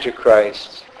to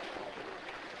Antichrist.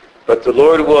 But the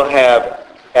Lord will have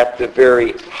at the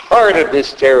very heart of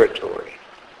this territory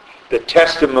the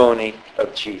testimony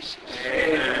of Jesus.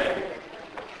 Amen.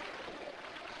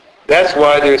 That's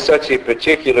why there's such a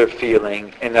particular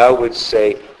feeling, and I would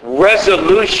say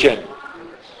resolution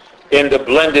in the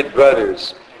blended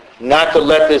brothers, not to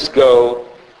let this go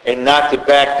and not to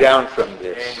back down from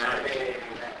this.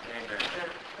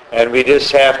 And we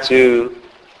just have to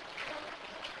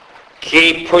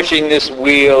Keep pushing this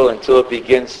wheel until it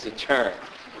begins to turn.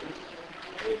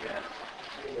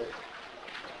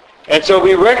 And so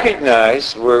we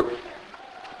recognize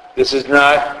this is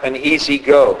not an easy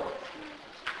go.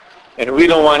 And we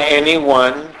don't want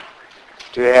anyone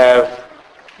to have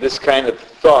this kind of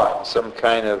thought, some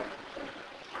kind of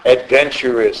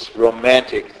adventurous,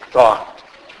 romantic thought.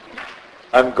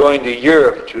 I'm going to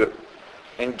Europe to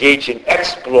engage in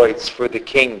exploits for the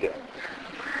kingdom.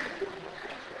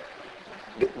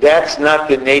 That's not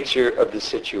the nature of the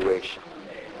situation.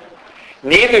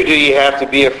 Neither do you have to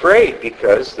be afraid,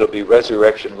 because there'll be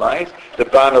resurrection life, the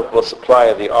bountiful supply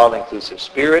of the all-inclusive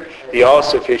Spirit, the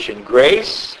all-sufficient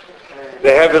grace,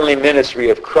 the heavenly ministry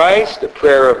of Christ, the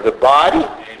prayer of the body.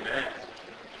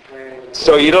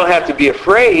 So you don't have to be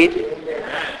afraid.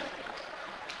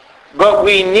 But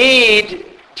we need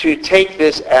to take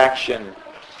this action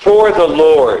for the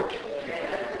Lord.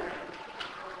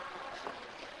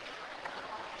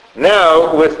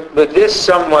 Now, with this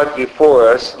somewhat before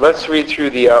us, let's read through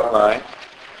the outline.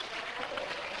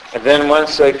 And then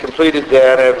once I completed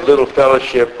that, I have a little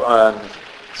fellowship on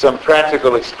some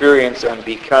practical experience on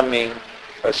becoming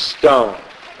a stone.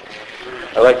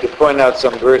 I'd like to point out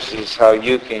some verses how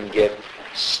you can get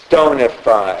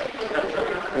stonified.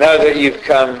 Now that you've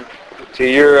come to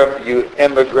Europe, you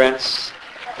immigrants,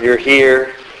 you're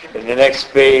here. In the next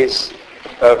phase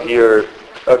of your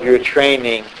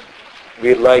training,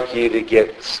 we'd like you to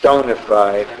get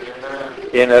stonified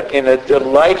in a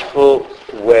delightful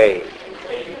way.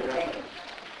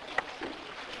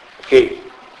 Okay,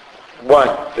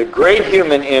 1, the great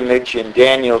human image in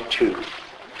Daniel 2,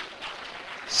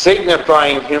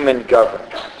 signifying human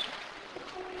government,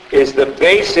 is the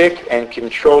basic and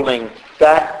controlling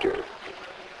factor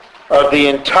of the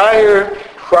entire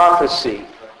prophecy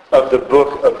of the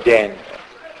book of Daniel.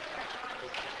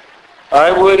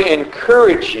 I would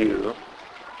encourage you,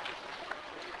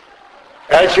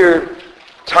 as your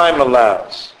time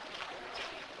allows,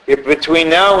 if between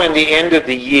now and the end of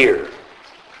the year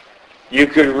you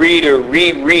could read or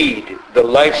reread the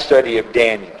life study of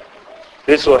Daniel,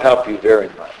 this will help you very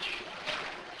much.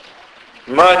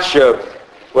 Much of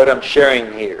what I'm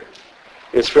sharing here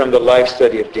is from the life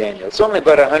study of Daniel. It's only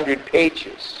about 100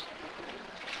 pages.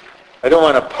 I don't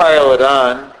want to pile it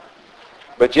on,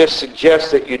 but just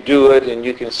suggest that you do it and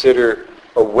you consider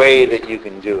a way that you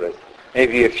can do it.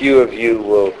 Maybe a few of you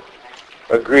will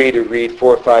agree to read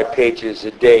 4 or 5 pages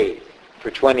a day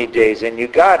for 20 days, and you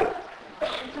got it.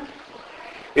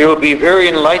 It will be very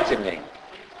enlightening.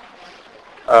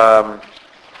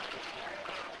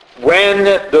 When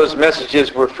those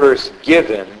messages were first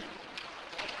given,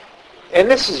 and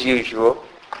this is usual,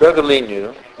 Brother Lee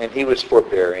knew, and he was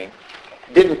forbearing,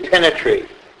 didn't penetrate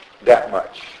that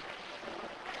much.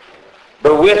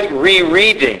 But with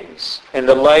rereadings in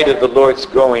the light of the Lord's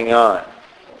going on,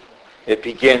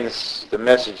 the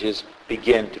messages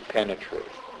begin to penetrate.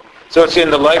 So it's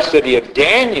in the life study of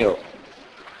Daniel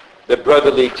that Brother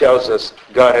Lee tells us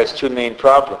God has 2 main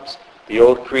problems: the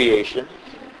old creation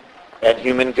and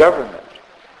human government.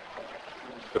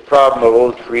 The problem of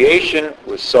old creation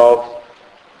was solved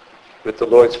with the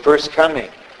Lord's first coming,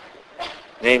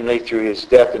 namely through his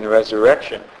death and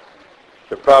resurrection.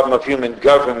 The problem of human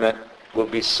government will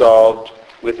be solved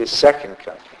with his second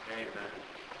coming.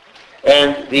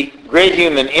 And the great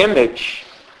human image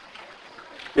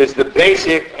is the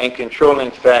basic and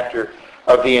controlling factor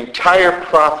of the entire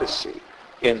prophecy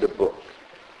in the book.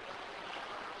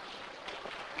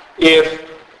 If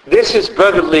this is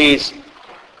Brother Lee's,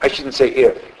 I shouldn't say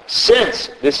if, since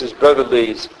this is Brother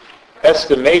Lee's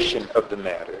estimation of the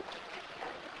matter,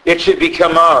 it should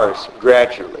become ours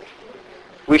gradually.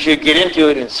 We should get into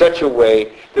it in such a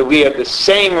way that we have the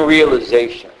same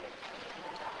realization.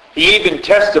 He even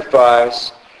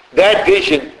testifies that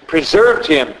vision preserved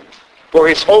him for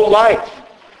his whole life.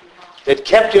 It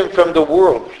kept him from the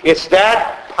world. It's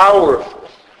that powerful.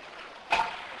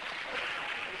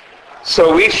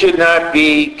 So we should not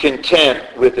be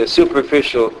content with a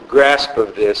superficial grasp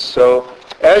of this. So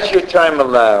as your time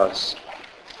allows,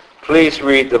 please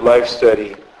read the life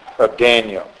study of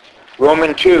Daniel.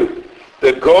 Romans 2,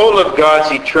 the goal of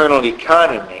God's eternal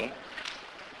economy,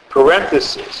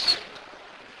 parenthesis,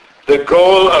 the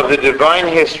goal of the divine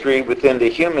history within the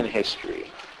human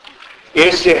history,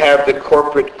 is to have the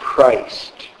corporate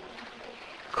Christ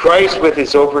with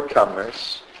his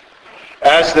overcomers,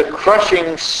 as the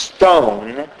crushing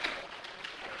stone,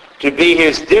 to be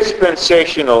his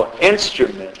dispensational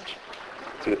instrument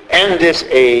to end this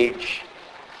age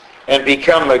and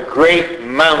become a great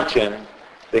mountain,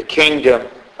 the kingdom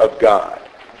of God.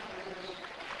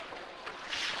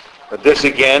 But this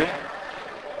again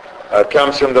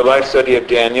comes from the life study of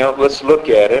Daniel. Let's look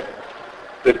at it.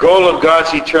 The goal of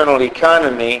God's eternal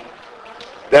economy,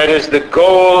 that is the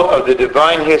goal of the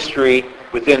divine history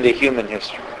within the human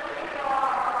history.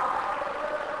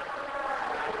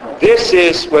 This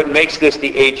is what makes this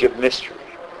the age of mystery.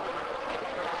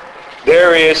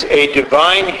 There is a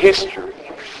divine history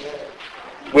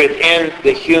within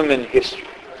the human history.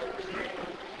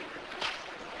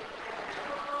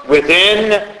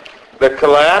 Within the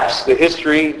collapse, the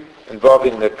history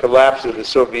involving the collapse of the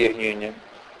Soviet Union,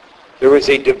 there is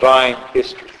a divine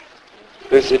history.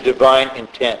 There's a divine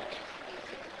intent.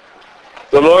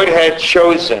 The Lord had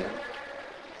chosen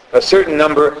a certain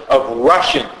number of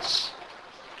Russians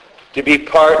to be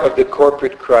part of the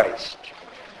corporate Christ,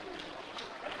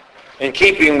 in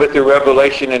keeping with the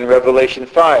revelation in Revelation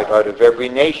 5, out of every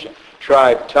nation,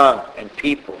 tribe, tongue, and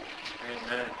people.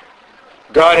 Amen.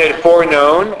 God had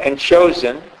foreknown and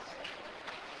chosen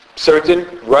certain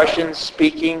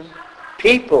Russian-speaking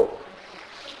people.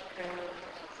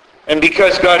 And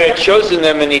because God had chosen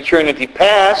them in eternity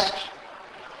past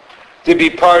to be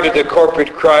part of the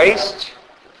corporate Christ,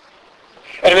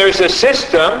 and there's a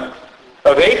system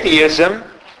of atheism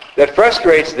that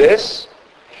frustrates this,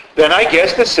 then I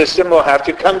guess the system will have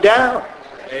to come down.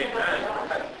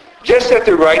 Amen. Just at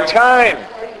the right time.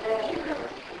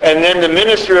 And then the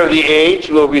minister of the age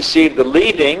will receive the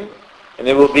leading, and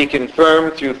it will be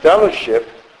confirmed through fellowship.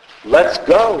 Let's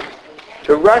go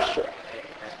to Russia.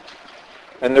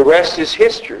 And the rest is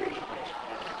history.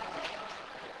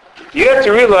 You have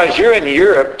to realize you're in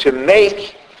Europe to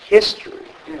make history.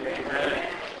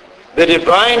 The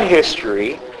divine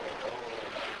history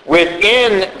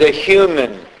within the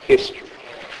human history.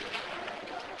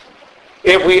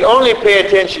 If we only pay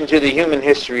attention to the human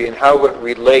history and how it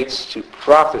relates to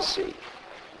prophecy,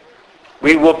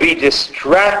 we will be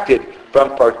distracted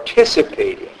from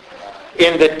participating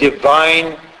in the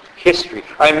divine history.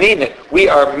 I mean it. We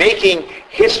are making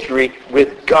history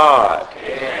with God.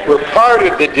 We're part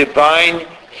of the divine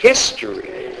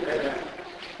history.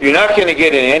 You're not going to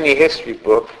get in any history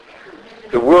book.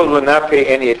 The world will not pay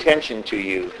any attention to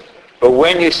you. But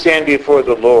when you stand before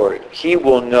the Lord, He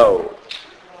will know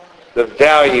the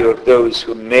value of those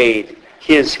who made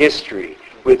His history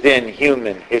within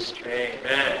human history.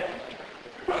 Amen.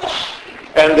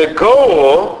 And the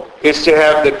goal is to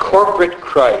have the corporate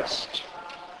Christ.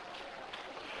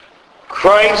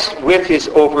 Christ with His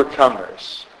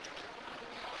overcomers.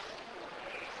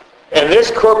 And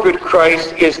this corporate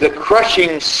Christ is the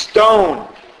crushing stone.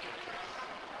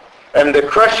 And the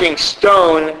crushing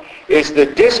stone is the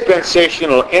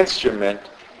dispensational instrument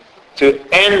to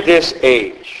end this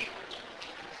age.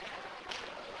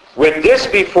 With this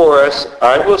before us,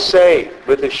 I will say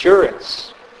with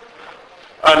assurance,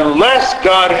 unless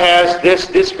God has this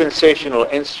dispensational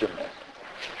instrument,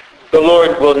 the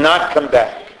Lord will not come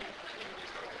back.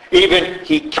 Even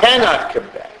He cannot come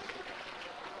back.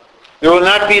 There will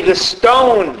not be the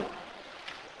stone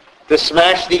to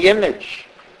smash the image.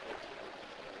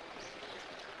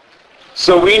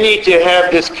 So we need to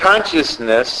have this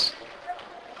consciousness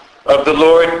of the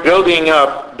Lord building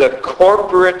up the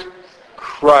corporate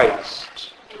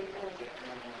Christ.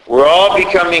 We're all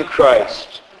becoming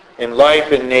Christ in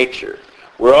life and nature.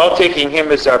 We're all taking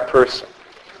Him as our person.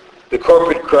 The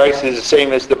corporate Christ is the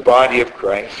same as the body of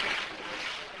Christ.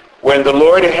 When the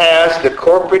Lord has the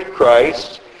corporate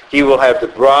Christ, He will have the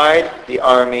bride, the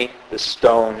army, the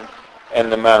stone,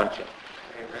 and the mountain.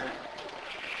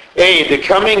 The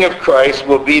coming of Christ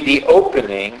will be the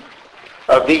opening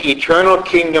of the eternal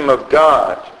kingdom of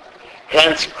God.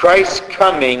 Hence, Christ's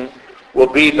coming will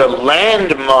be the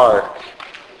landmark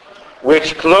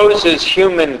which closes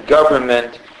human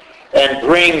government and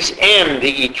brings in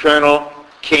the eternal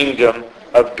kingdom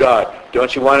of God.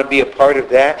 Don't you want to be a part of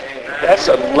that? That's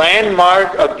a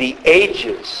landmark of the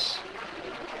ages.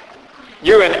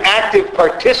 You're an active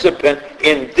participant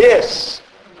in this.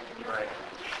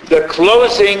 The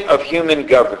closing of human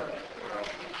government.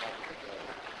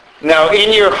 Now,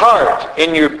 in your heart,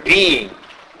 in your being,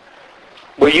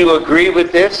 will you agree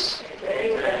with this?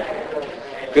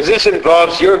 Because this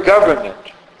involves your government.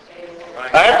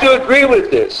 I have to agree with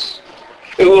this.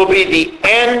 It will be the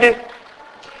end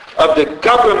of the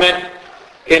government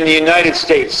in the United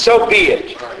States. So be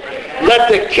it. Let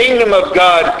the kingdom of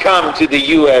God come to the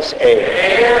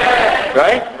USA.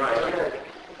 Right?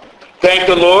 Thank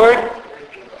the Lord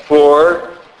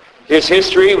for His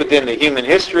history within the human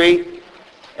history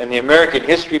and the American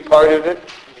history part of it.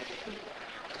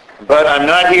 But I'm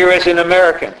not here as an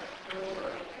American.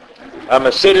 I'm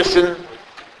a citizen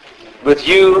with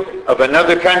you of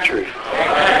another country.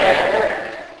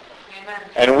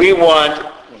 And we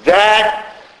want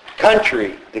that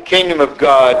country, the kingdom of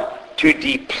God, to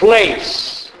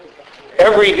deplace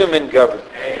every human government.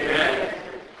 Amen.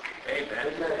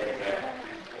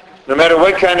 No matter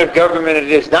what kind of government it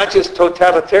is, not just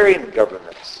totalitarian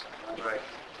governments,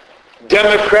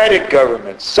 democratic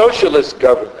governments, socialist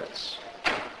governments,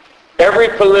 every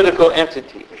political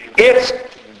entity. It's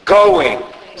going.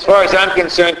 As far as I'm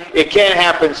concerned, it can't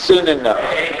happen soon enough.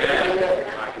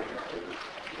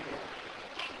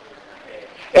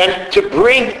 And to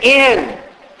bring in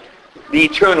the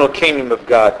eternal kingdom of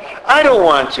God. I don't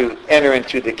want to enter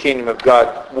into the kingdom of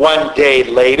God one day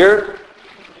later.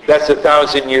 That's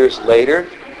 1,000 years later.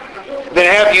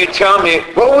 Then have you tell me,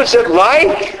 what was it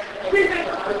like?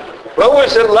 What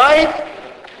was it like?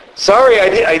 Sorry,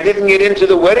 I didn't get into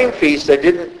the wedding feast. I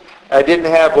didn't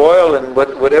have oil and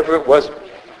whatever it was.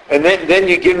 And then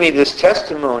you give me this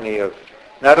testimony of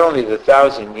not only the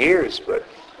 1,000 years, but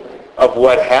of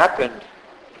what happened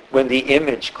when the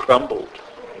image crumbled.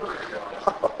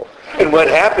 And what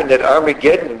happened at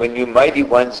Armageddon when you mighty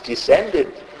ones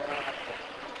descended.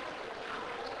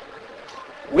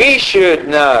 We should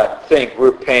not think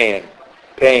we're paying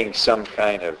some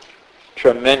kind of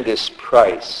tremendous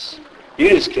price. You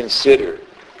just consider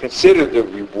the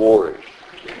reward.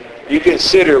 You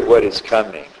consider what is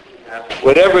coming.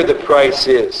 Whatever the price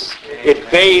is, it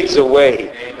fades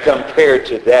away compared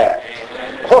to that.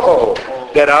 Oh,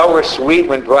 that hour sweet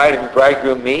when bride and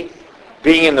bridegroom meet,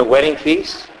 being in the wedding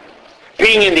feast,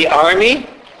 being in the army,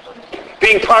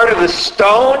 being part of the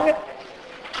stone.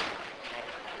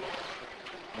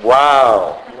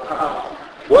 Wow.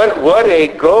 What a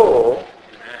goal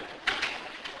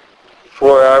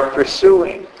for our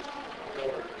pursuing.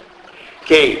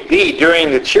 Okay, B,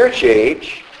 during the church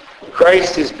age,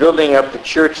 Christ is building up the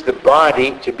church, the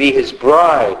body, to be his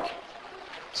bride.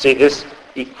 See, this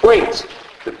equates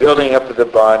the building up of the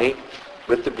body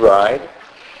with the bride.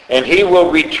 And he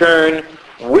will return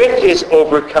with his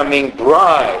overcoming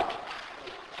bride.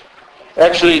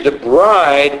 Actually, the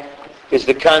bride is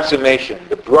the consummation.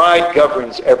 The bride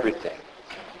governs everything.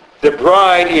 The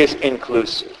bride is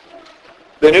inclusive.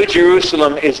 The New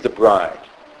Jerusalem is the bride.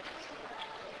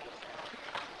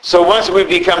 So once we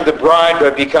become the bride by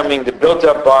becoming the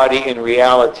built-up body in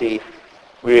reality,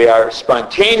 we are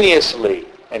spontaneously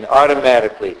and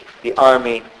automatically the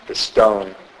army, the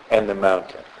stone, and the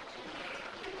mountain.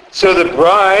 So the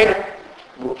bride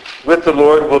with the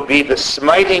Lord will be the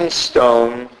smiting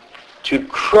stone to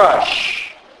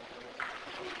crush.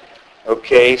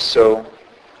 Okay, so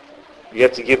you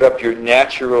have to give up your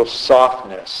natural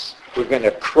softness. We're going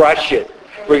to crush it.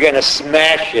 We're going to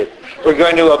smash it. We're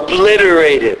going to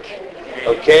obliterate it.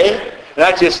 Okay?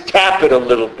 Not just tap it a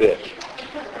little bit.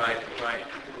 Right.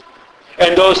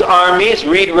 And those armies,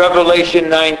 read Revelation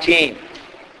 19.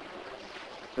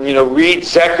 Read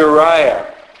Zechariah.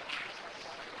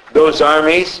 Those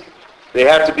armies, they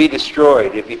have to be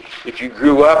destroyed. If you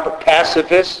grew up a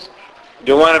pacifist, you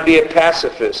don't want to be a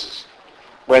pacifist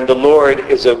when the Lord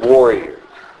is a warrior.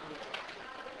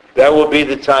 That will be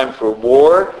the time for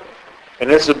war, and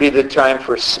this will be the time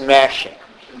for smashing.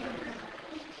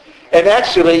 And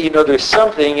actually, there's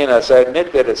something in us, I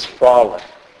admit that it's fallen,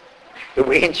 that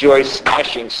we enjoy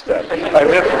smashing stuff. I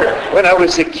remember when I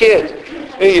was a kid,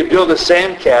 you build a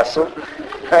sandcastle,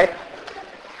 right?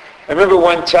 I remember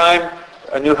one time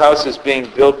a new house was being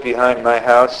built behind my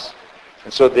house,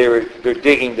 and so they're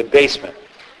digging the basement.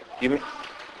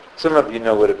 Some of you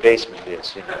know what a basement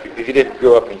is, if you didn't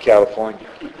grow up in California.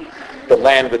 The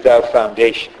land without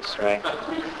foundations, right?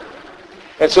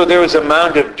 And so there was a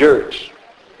mound of dirt,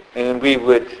 and we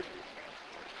would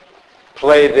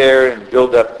play there and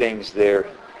build up things there.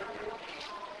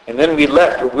 And then we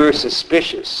left, but we were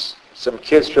suspicious. Some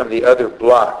kids from the other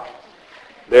block,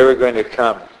 they were going to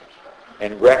come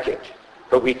and wreck it.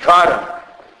 But we caught them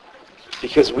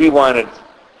because we wanted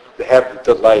to have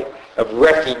the delight of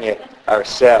wrecking it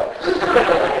ourselves.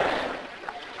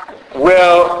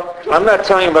 Well, I'm not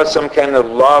talking about some kind of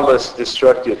lawless,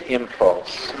 destructive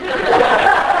impulse.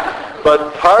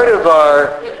 But part of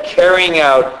our carrying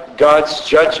out God's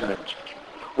judgment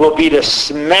will be to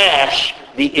smash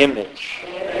the image.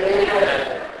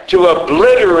 To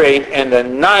obliterate and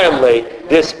annihilate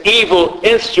this evil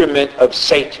instrument of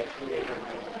Satan.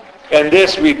 And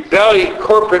this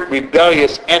corporate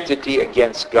rebellious entity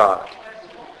against God.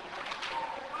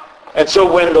 And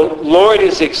so when the Lord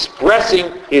is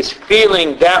expressing his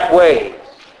feeling that way,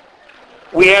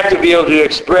 we have to be able to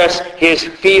express his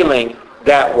feeling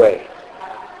that way.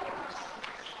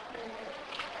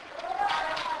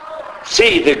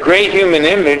 See, the great human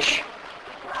image,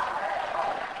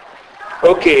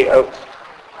 okay,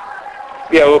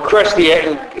 we'll crush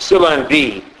still on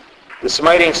B. The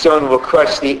smiting stone will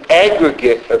crush the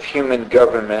aggregate of human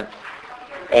government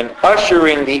and usher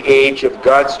in the age of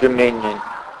God's dominion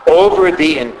over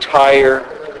the entire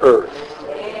earth.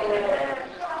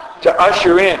 To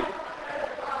usher in.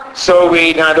 So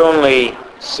we not only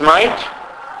smite,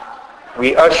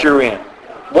 we usher in.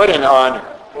 What an honor.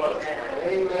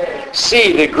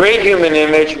 See, the great human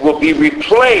image will be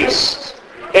replaced,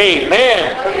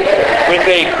 amen, with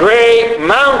a great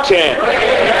mountain,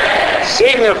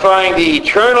 signifying the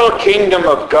eternal kingdom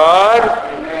of God,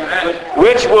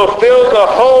 which will fill the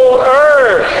whole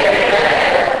earth.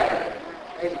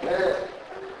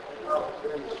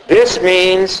 This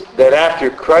means that after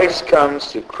Christ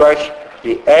comes to crush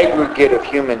the aggregate of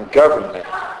human government,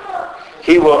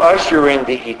 he will usher in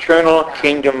the eternal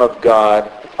kingdom of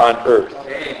God on earth.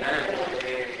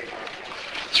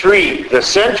 3. The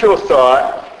central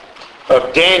thought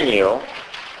of Daniel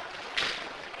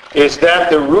is that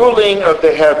the ruling of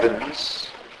the heavens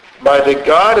by the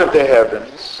God of the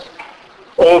heavens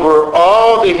over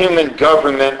all the human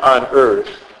government on earth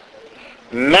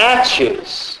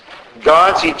matches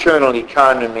God's eternal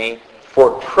economy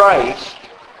for Christ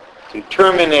to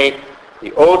terminate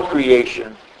the old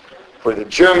creation, for the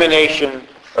germination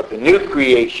of the new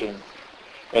creation,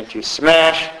 and to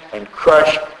smash and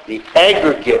crush the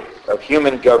aggregate of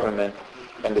human government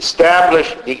and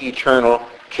establish the eternal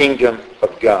kingdom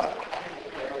of God.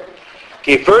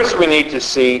 Okay, first we need to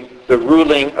see the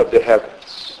ruling of the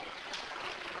heavens.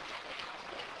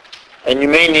 And you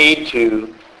may need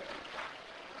to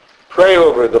pray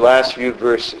over the last few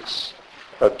verses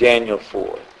of Daniel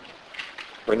 4,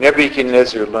 where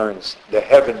Nebuchadnezzar learns the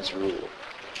heavens rule.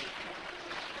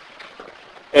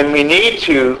 And we need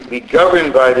to be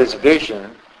governed by this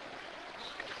vision.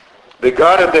 The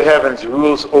God of the heavens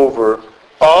rules over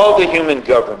all the human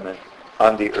government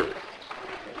on the earth.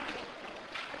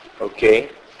 Okay?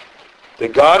 The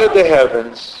God of the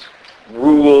heavens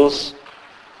rules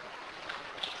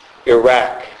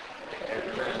Iraq.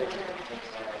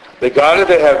 The God of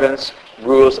the heavens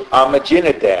rules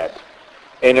Ahmadinejad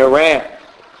in Iran.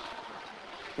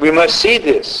 We must see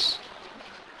this.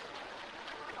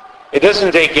 It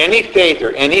doesn't take any faith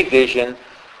or any vision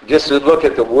just to look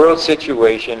at the world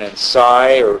situation and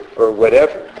sigh or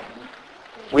whatever.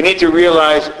 We need to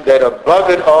realize that above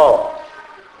it all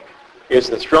is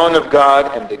the throne of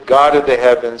God and the God of the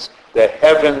heavens. The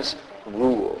heavens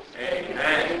rule.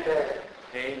 Amen.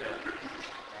 Amen.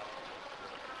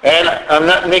 And I'm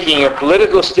not making a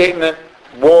political statement,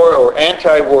 war or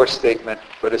anti-war statement,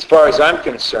 but as far as I'm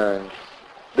concerned,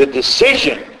 the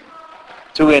decision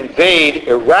to invade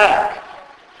Iraq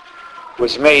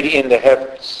was made in the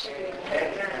heavens.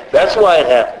 That's why it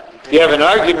happened. If you have an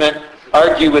argument,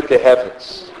 argue with the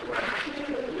heavens.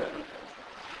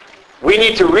 We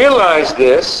need to realize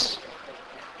this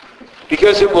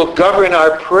because it will govern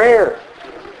our prayer.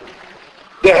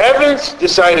 The heavens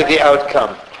decided the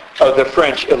outcome of the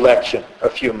French election a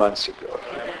few months ago.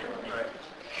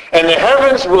 And the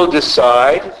heavens will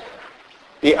decide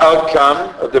the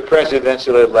outcome of the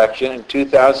presidential election in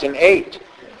 2008.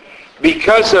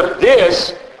 Because of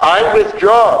this, I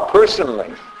withdraw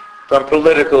personally from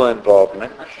political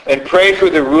involvement and pray for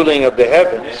the ruling of the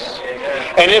heavens.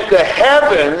 And if the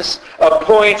heavens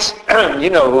appoints, you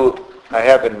know who I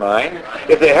have in mind,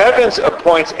 if the heavens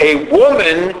appoints a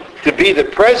woman to be the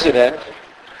president,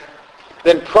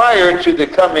 then prior to the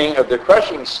coming of the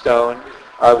crushing stone,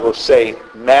 I will say,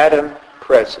 Madam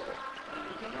President.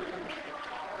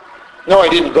 No, I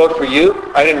didn't vote for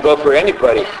you. I didn't vote for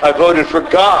anybody. I voted for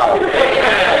God.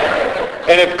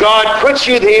 And if God puts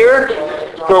you here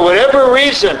for whatever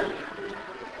reason,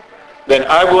 then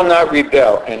I will not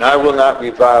rebel and I will not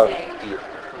revile you.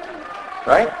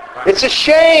 Right? It's a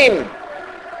shame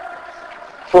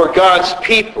for God's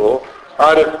people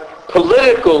out of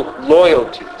political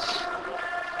loyalties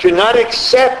to not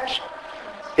accept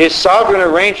his sovereign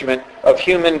arrangement of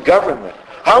human government.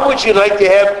 How would you like to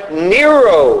have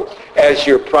Nero as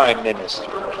your prime minister?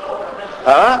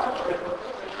 Huh?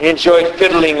 He enjoyed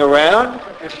fiddling around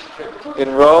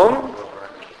in Rome.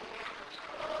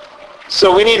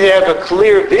 So we need to have a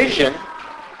clear vision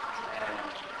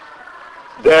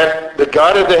that the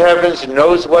God of the heavens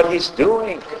knows what he's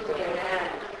doing.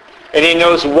 And he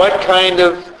knows what kind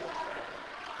of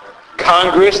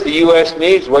Congress the U.S.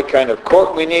 needs, what kind of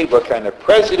court we need, what kind of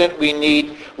president we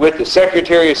need, with the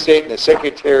Secretary of State and the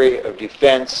Secretary of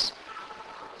Defense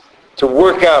to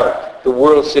work out the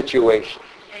world situation.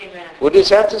 Amen. We'll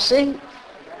just have to see.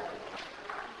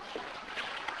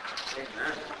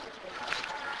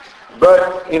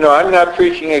 But, I'm not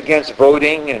preaching against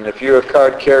voting, and if you're a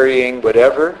card-carrying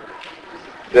whatever,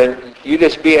 then you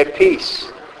just be at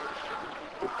peace.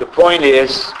 The point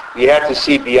is, you have to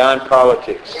see beyond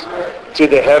politics to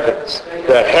the heavens.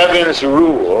 The heavens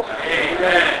rule.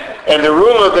 And the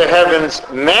rule of the heavens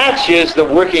matches the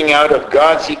working out of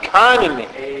God's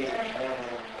economy,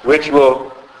 which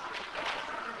will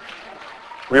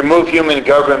remove human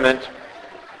government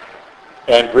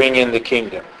and bring in the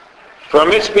kingdom.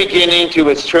 From its beginning to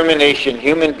its termination,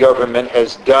 human government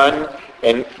has done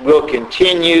and will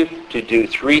continue to do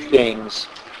three things: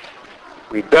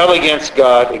 rebel against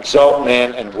God, exalt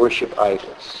man, and worship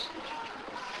idols.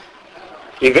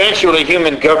 Eventually,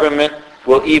 human government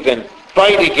will even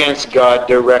fight against God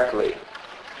directly.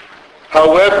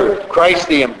 However, Christ,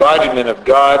 the embodiment of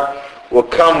God, will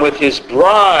come with his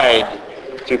bride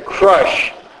to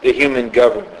crush the human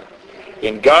government.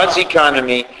 In God's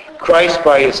economy, Christ,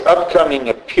 by his upcoming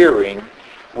appearing,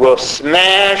 will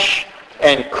smash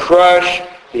and crush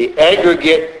the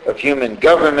aggregate of human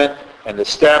government and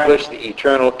establish the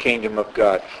eternal kingdom of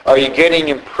God. Are you getting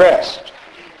impressed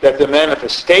that the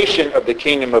manifestation of the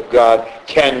kingdom of God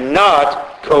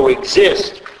cannot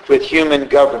coexist with human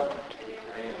government?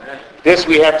 This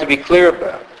we have to be clear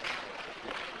about.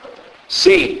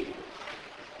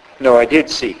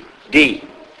 D.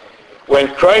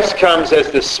 When Christ comes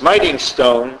as the smiting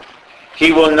stone,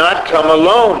 he will not come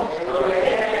alone.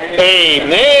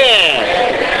 Amen.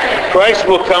 Christ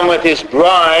will come with his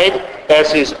bride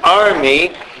as his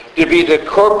army to be the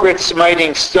corporate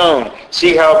smiting stone.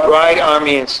 See how bride,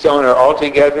 army, and stone are all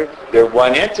together? They're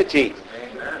one entity.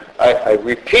 I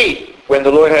repeat, when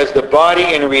the Lord has the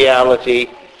body in reality,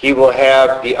 he will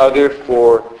have the other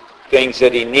four things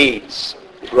that he needs: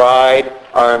 bride,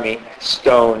 army,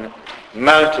 stone,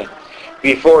 mountain.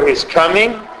 Before his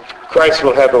coming, Christ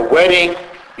will have a wedding,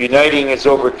 uniting his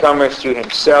overcomers to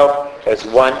himself as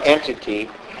one entity.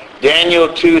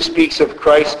 Daniel 2 speaks of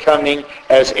Christ coming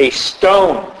as a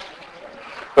stone.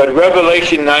 But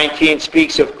Revelation 19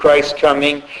 speaks of Christ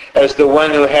coming as the one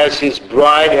who has his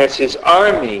bride as his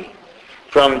army.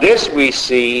 From this we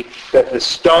see that the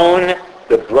stone,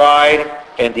 the bride,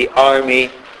 and the army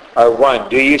are one.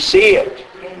 Do you see it?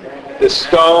 The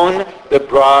stone, the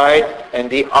bride, and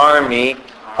the army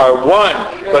are one.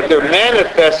 But they're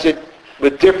manifested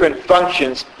with different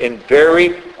functions in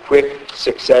very quick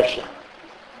succession.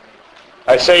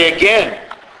 I say again,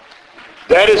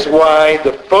 that is why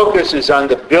the focus is on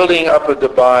the building up of the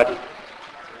body.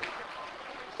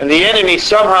 And the enemy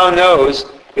somehow knows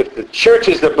if the church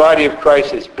as the body of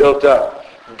Christ is built up,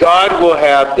 God will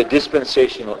have the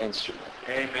dispensational instrument.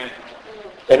 Amen.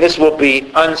 And this will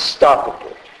be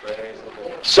unstoppable.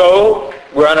 So,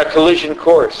 we're on a collision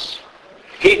course.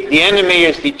 The enemy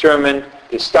is determined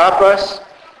to stop us.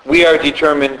 We are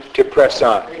determined to press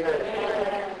on.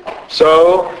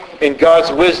 So, in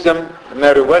God's wisdom, no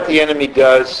matter what the enemy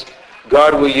does,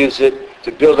 God will use it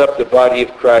to build up the body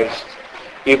of Christ.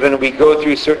 Even if we go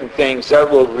through certain things, that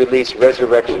will release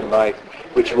resurrection life,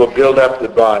 which will build up the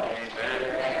body.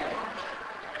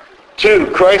 2,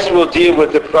 Christ will deal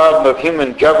with the problem of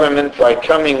human government by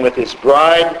coming with his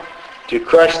bride to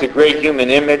crush the great human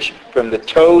image from the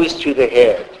toes to the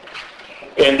head.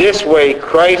 In this way,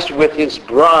 Christ with his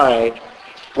bride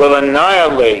will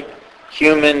annihilate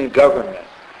human government.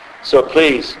 So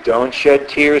please, don't shed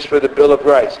tears for the Bill of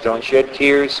Rights. Don't shed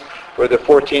tears for the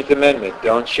 14th Amendment.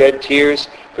 Don't shed tears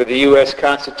for the U.S.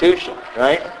 Constitution,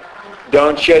 right?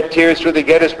 Don't shed tears for the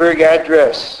Gettysburg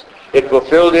Address. It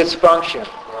fulfilled its function.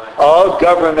 All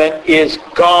government is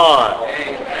gone.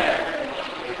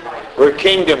 We're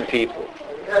kingdom people.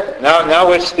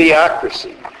 Now it's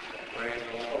theocracy.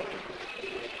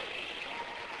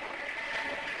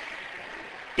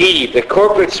 E, the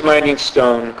corporate smiting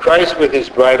stone, Christ with his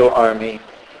bridal army,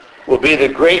 will be the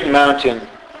great mountain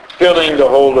filling the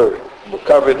whole earth. We'll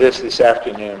cover this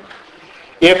afternoon.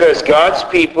 If as God's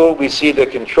people we see the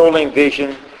controlling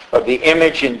vision of the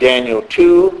image in Daniel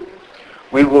 2,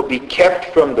 we will be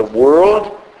kept from the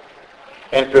world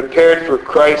and prepared for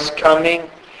Christ's coming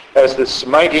as the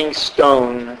smiting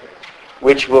stone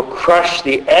which will crush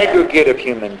the aggregate of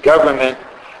human government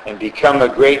and become a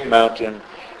great mountain,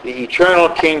 the eternal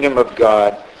kingdom of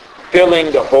God,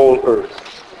 filling the whole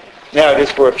earth. Now,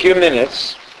 just for a few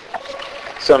minutes,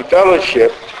 some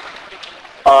fellowship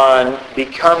on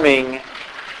becoming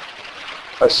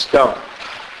a stone.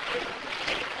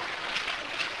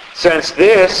 Since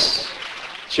this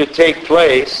should take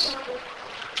place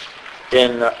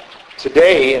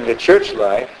today in the church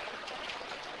life,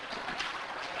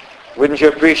 wouldn't you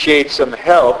appreciate some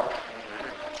help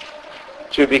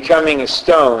to becoming a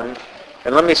stone?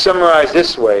 And let me summarize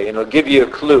this way, and it'll give you a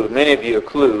clue, many of you a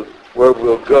clue, where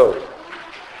we'll go.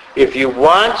 If you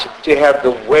want to have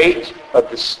the weight of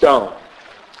the stone,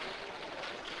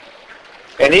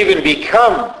 and even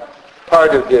become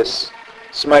part of this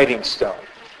smiting stone,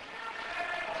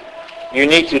 you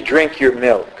need to drink your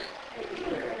milk.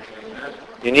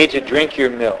 You need to drink your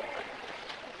milk.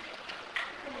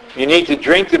 You need to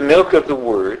drink the milk of the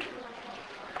Word,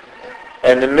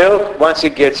 and the milk, once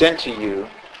it gets into you,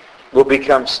 will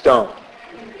become stone.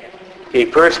 Okay,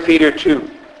 1 Peter 2,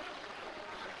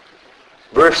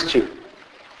 verse 2.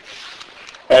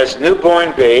 As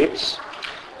newborn babes,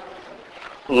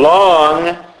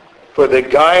 long for the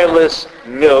guileless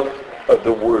milk of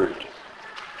the Word.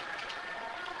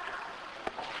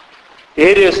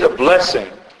 It is a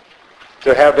blessing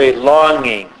to have a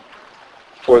longing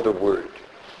for the Word.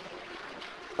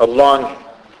 A longing,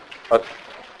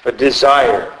 a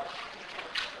desire.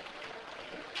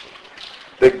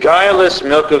 The guileless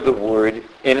milk of the Word,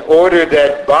 in order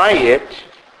that by it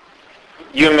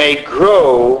you may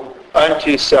grow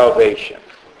unto salvation.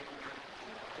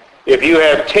 If you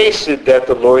have tasted that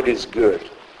the Lord is good.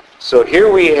 So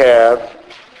here we have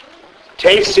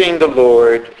tasting the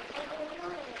Lord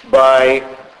by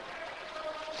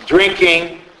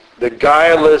drinking the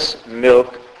guileless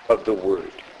milk of the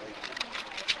Word.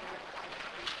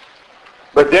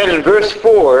 But then in verse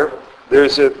 4,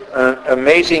 there's an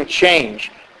amazing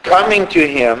change. Coming to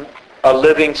him, a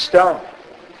living stone.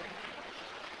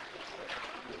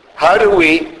 How do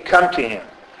we come to him?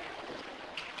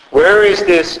 Where is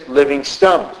this living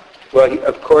stone? Well,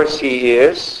 of course, he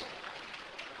is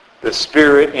the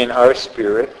Spirit in our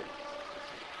spirit.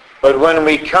 But when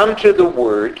we come to the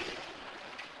Word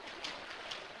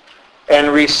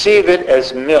and receive it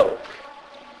as milk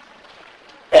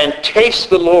and taste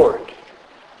the Lord,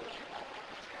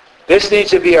 this needs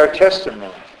to be our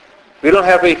testimony. We don't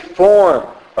have a form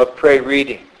of pray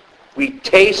reading. We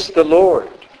taste the Lord.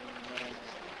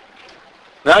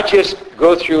 Not just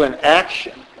go through an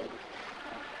action,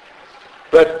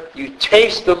 but you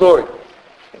taste the Lord.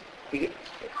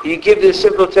 You give this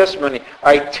simple testimony.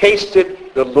 I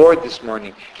tasted the Lord this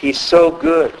morning. He's so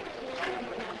good.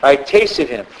 I tasted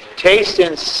him. Taste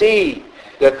and see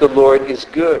that the Lord is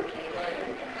good.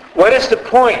 What is the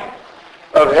point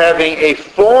of having a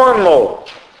formal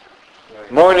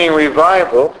morning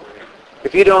revival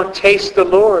if you don't taste the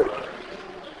Lord?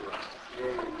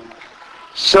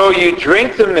 So you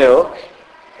drink the milk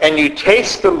and you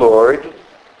taste the Lord,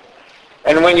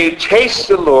 and when you taste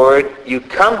the Lord, you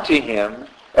come to him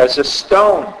as a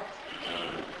stone.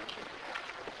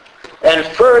 And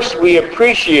first we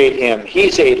appreciate him.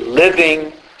 He's a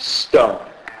living stone.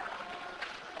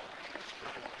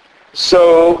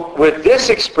 So with this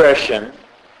expression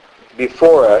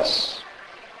before us,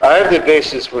 I have the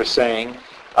basis for saying,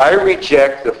 I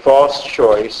reject the false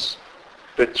choice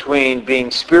between being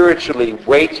spiritually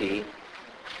weighty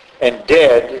and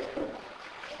dead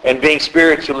and being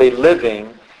spiritually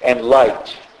living and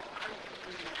light.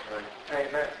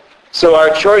 Amen. So our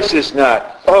choice is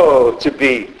not, to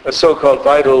be a so-called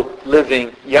vital,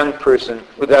 living young person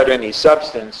without any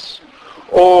substance,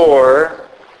 or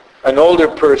an older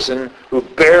person who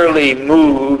barely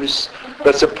moves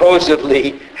but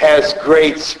supposedly has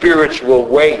great spiritual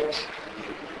weight.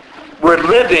 We're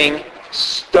living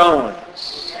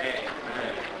stones.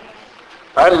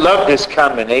 I love this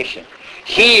combination.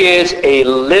 He is a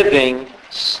living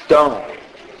stone.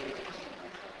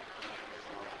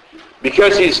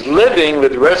 Because he's living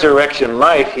with resurrection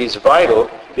life, he's vital.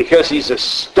 Because he's a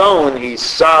stone, he's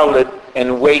solid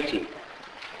and weighty.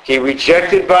 He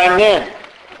rejected by men.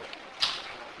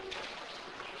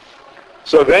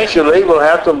 So eventually we'll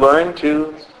have to learn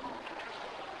to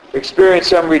experience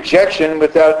some rejection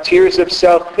without tears of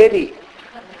self-pity.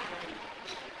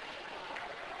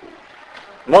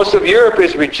 Most of Europe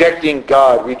is rejecting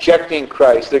God, rejecting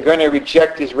Christ. They're going to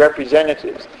reject his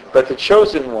representatives. But the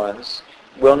chosen ones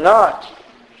will not.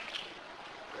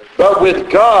 But with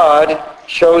God,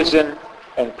 chosen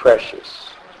and precious.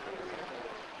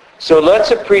 So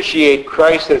let's appreciate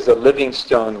Christ as a living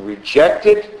stone,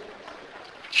 rejected,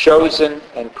 chosen,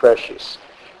 and precious.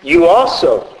 You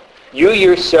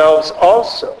yourselves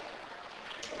also,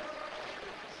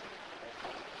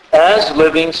 as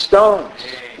living stones.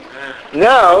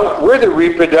 Now, we're the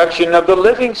reproduction of the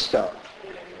living stone.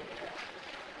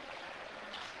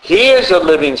 He is a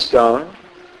living stone.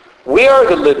 We are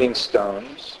the living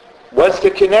stones. What's the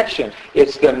connection?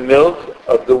 It's the milk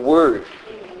of the Word.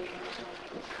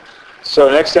 So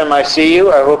next time I see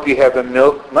you, I hope you have a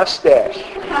milk mustache.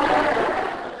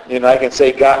 I can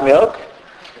say, got milk?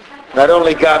 Not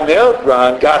only got milk,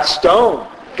 Ron, got stone.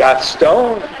 Got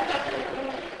stone.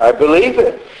 I believe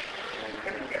it.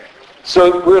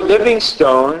 So we're living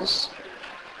stones,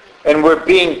 and we're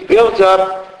being built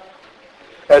up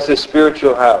as a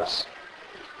spiritual house.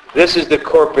 This is the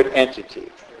corporate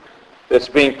entity that's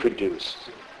being produced.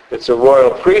 It's a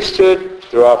royal priesthood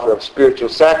to offer up spiritual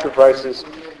sacrifices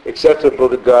acceptable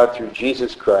to God through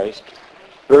Jesus Christ.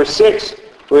 Verse 6,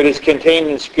 where it is contained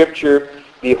in Scripture,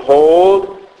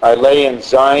 behold, I lay in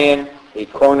Zion a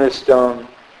cornerstone,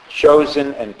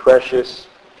 chosen and precious.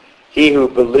 He who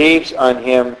believes on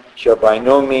him shall by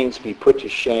no means be put to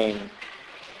shame.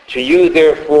 To you,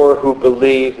 therefore, who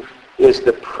believe, is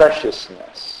the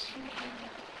preciousness.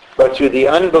 But to the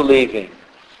unbelieving,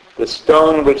 the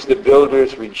stone which the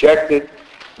builders rejected,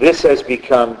 this has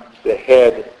become the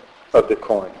head of the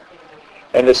corner,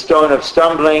 and a stone of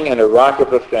stumbling and a rock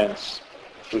of offense,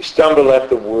 who stumble at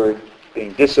the word,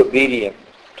 being disobedient,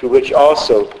 to which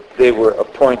also they were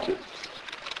appointed.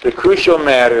 The crucial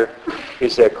matter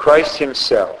is that Christ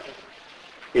himself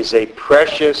is a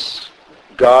precious,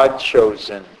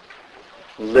 God-chosen,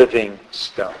 living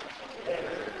stone.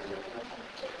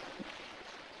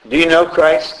 Do you know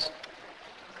Christ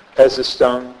as a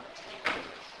stone?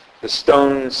 The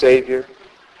stone Savior?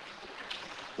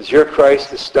 Is your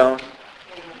Christ the stone?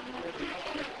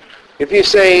 If you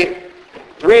say,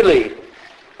 really,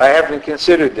 I haven't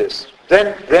considered this,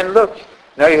 then look,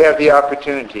 now you have the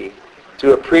opportunity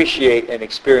to appreciate and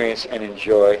experience and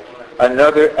enjoy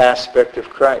another aspect of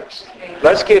Christ.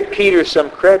 Let's give Peter some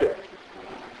credit.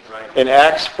 In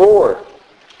Acts 4,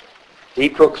 he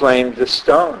proclaimed the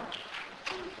stone.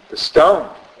 The stone.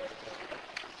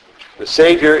 The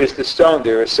Savior is the stone.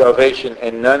 There is salvation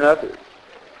and none other.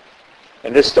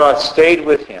 And this thought stayed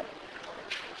with him.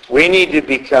 We need to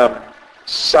become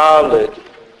solid,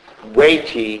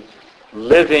 weighty,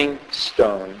 living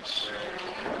stones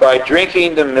by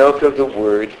drinking the milk of the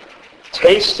Word,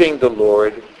 tasting the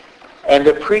Lord, and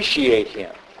appreciate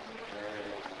him.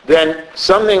 Then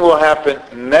something will happen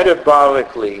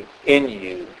metabolically in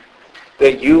you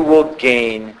that you will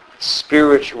gain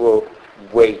spiritual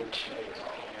weight.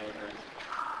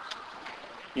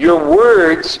 Your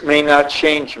words may not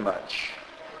change much,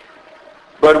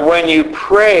 but when you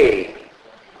pray,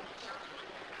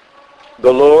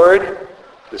 the Lord,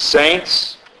 the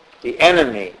saints, the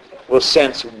enemy will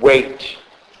sense weight.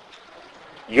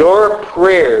 Your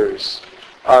prayers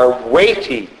are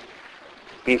weighty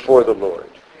before the Lord.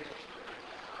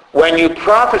 When you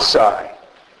prophesy,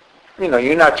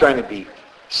 you're not trying to be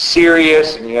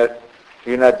serious and yet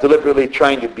you're not deliberately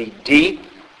trying to be deep.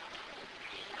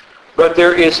 But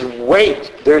there is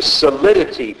weight, there's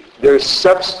solidity, there's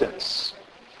substance.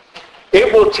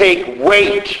 It will take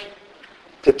weight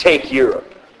to take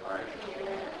Europe.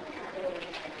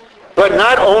 But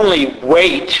not only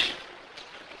weight,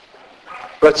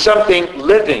 but something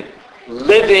living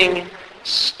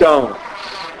stones.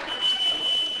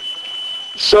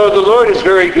 So the Lord is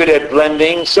very good at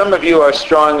blending. Some of you are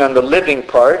strong on the living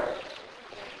part.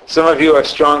 Some of you are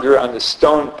stronger on the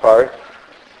stone part.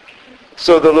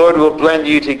 So the Lord will blend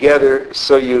you together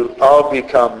so you all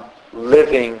become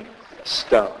living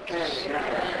stones.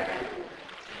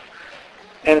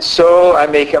 And so I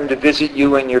may come to visit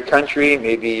you in your country.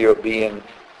 Maybe you'll be in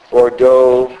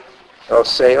Bordeaux. I'll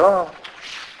say, oh,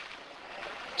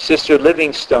 Sister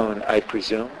Livingstone, I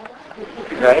presume.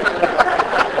 Right?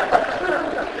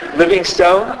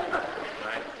 Livingstone?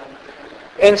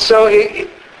 And so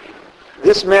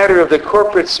this matter of the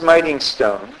corporate smiting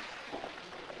stone,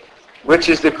 which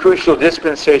is the crucial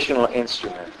dispensational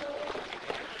instrument,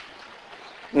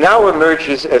 now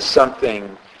emerges as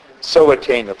something so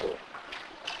attainable,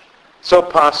 so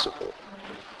possible.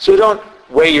 So don't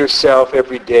weigh yourself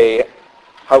every day.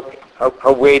 How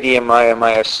weighty am I? Am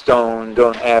I a stone?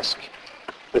 Don't ask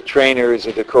the trainers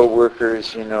or the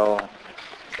co-workers,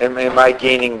 am I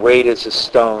gaining weight as a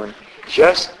stone?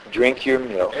 Just drink your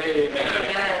milk.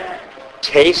 Amen.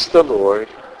 Taste the Lord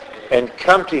and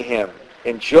come to him.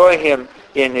 Enjoy him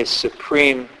in his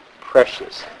supreme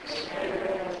preciousness.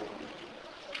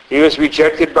 He was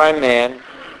rejected by man,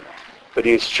 but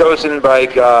he was chosen by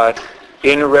God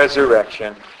in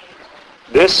resurrection.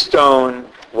 This stone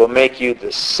will make you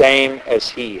the same as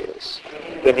he is.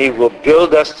 Then he will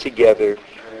build us together.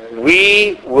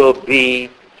 We will be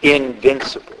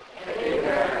invincible.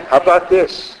 How about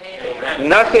this?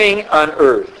 Nothing on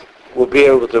earth will be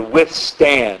able to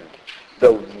withstand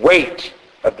the weight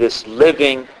of this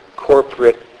living,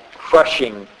 corporate,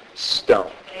 crushing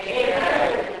stone.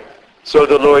 So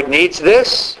the Lord needs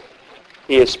this.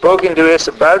 He has spoken to us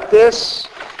about this.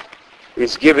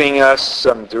 He's giving us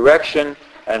some direction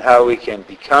on how we can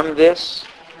become this.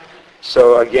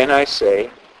 So again I say,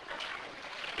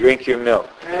 drink your milk.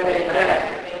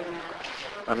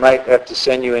 I might have to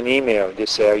send you an email.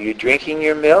 Just say, are you drinking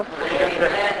your milk?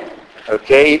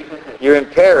 Okay, you're in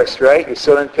Paris, right? You're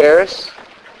still in Paris?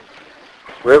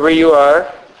 Wherever you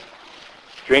are,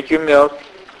 drink your milk,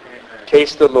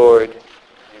 taste the Lord,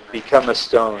 become a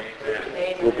stone.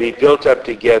 We'll be built up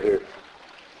together.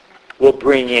 We'll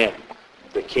bring in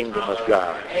the kingdom of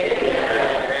God.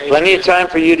 Plenty of time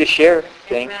for you to share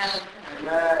things.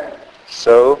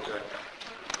 So,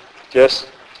 just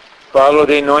follow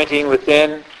the anointing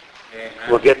within.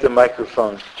 We'll get the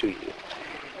microphone to you.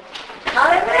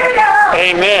 Hallelujah!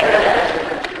 Amen.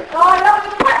 Oh, I love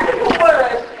the practical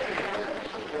word.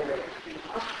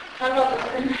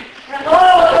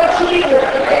 Oh, Jesus.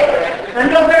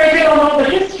 I'm not very good on all the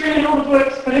history and all the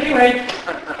books, but anyway,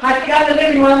 I've got a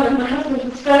living one and my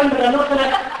husband's a stone, but I'm not going to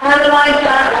analyze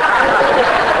that.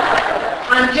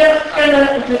 I'm just going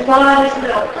to desire this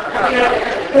milk. You know,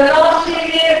 for the last few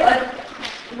years,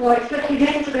 especially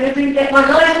yesterday, I didn't get my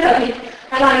life ready,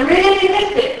 and I really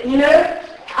missed it, you know.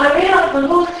 I realized the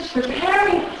Lord is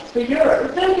preparing us for Europe.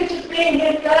 It's only just being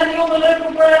here, standing on the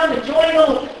local ground, enjoying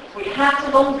all. We have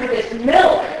to long for this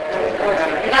milk.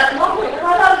 And that's one point. And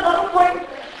another point.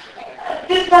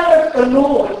 This matter of the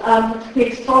Lord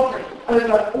being sovereign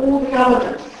over all the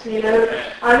governments, you know.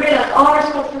 I realized our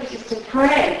responsibility is to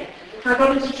pray. I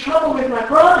got into trouble with my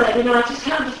brother, you know. I just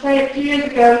happened to say a few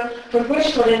years ago when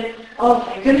Bush got in, oh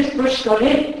my goodness, Bush got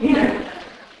in, you know.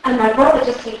 And my brother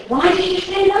just said, why did you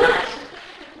say that?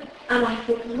 And I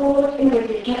thought, Lord,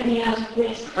 inwardly, get me out of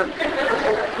this. And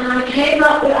I came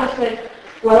up with, I said,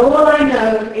 well, all I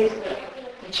know is that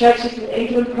the churches in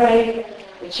England pray,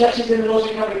 the churches in the Lord's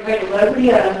Recovery pray all over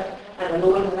the earth, and the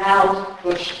Lord allowed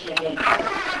Bush to get in. And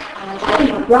I tell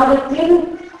you, my brother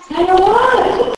didn't say a word.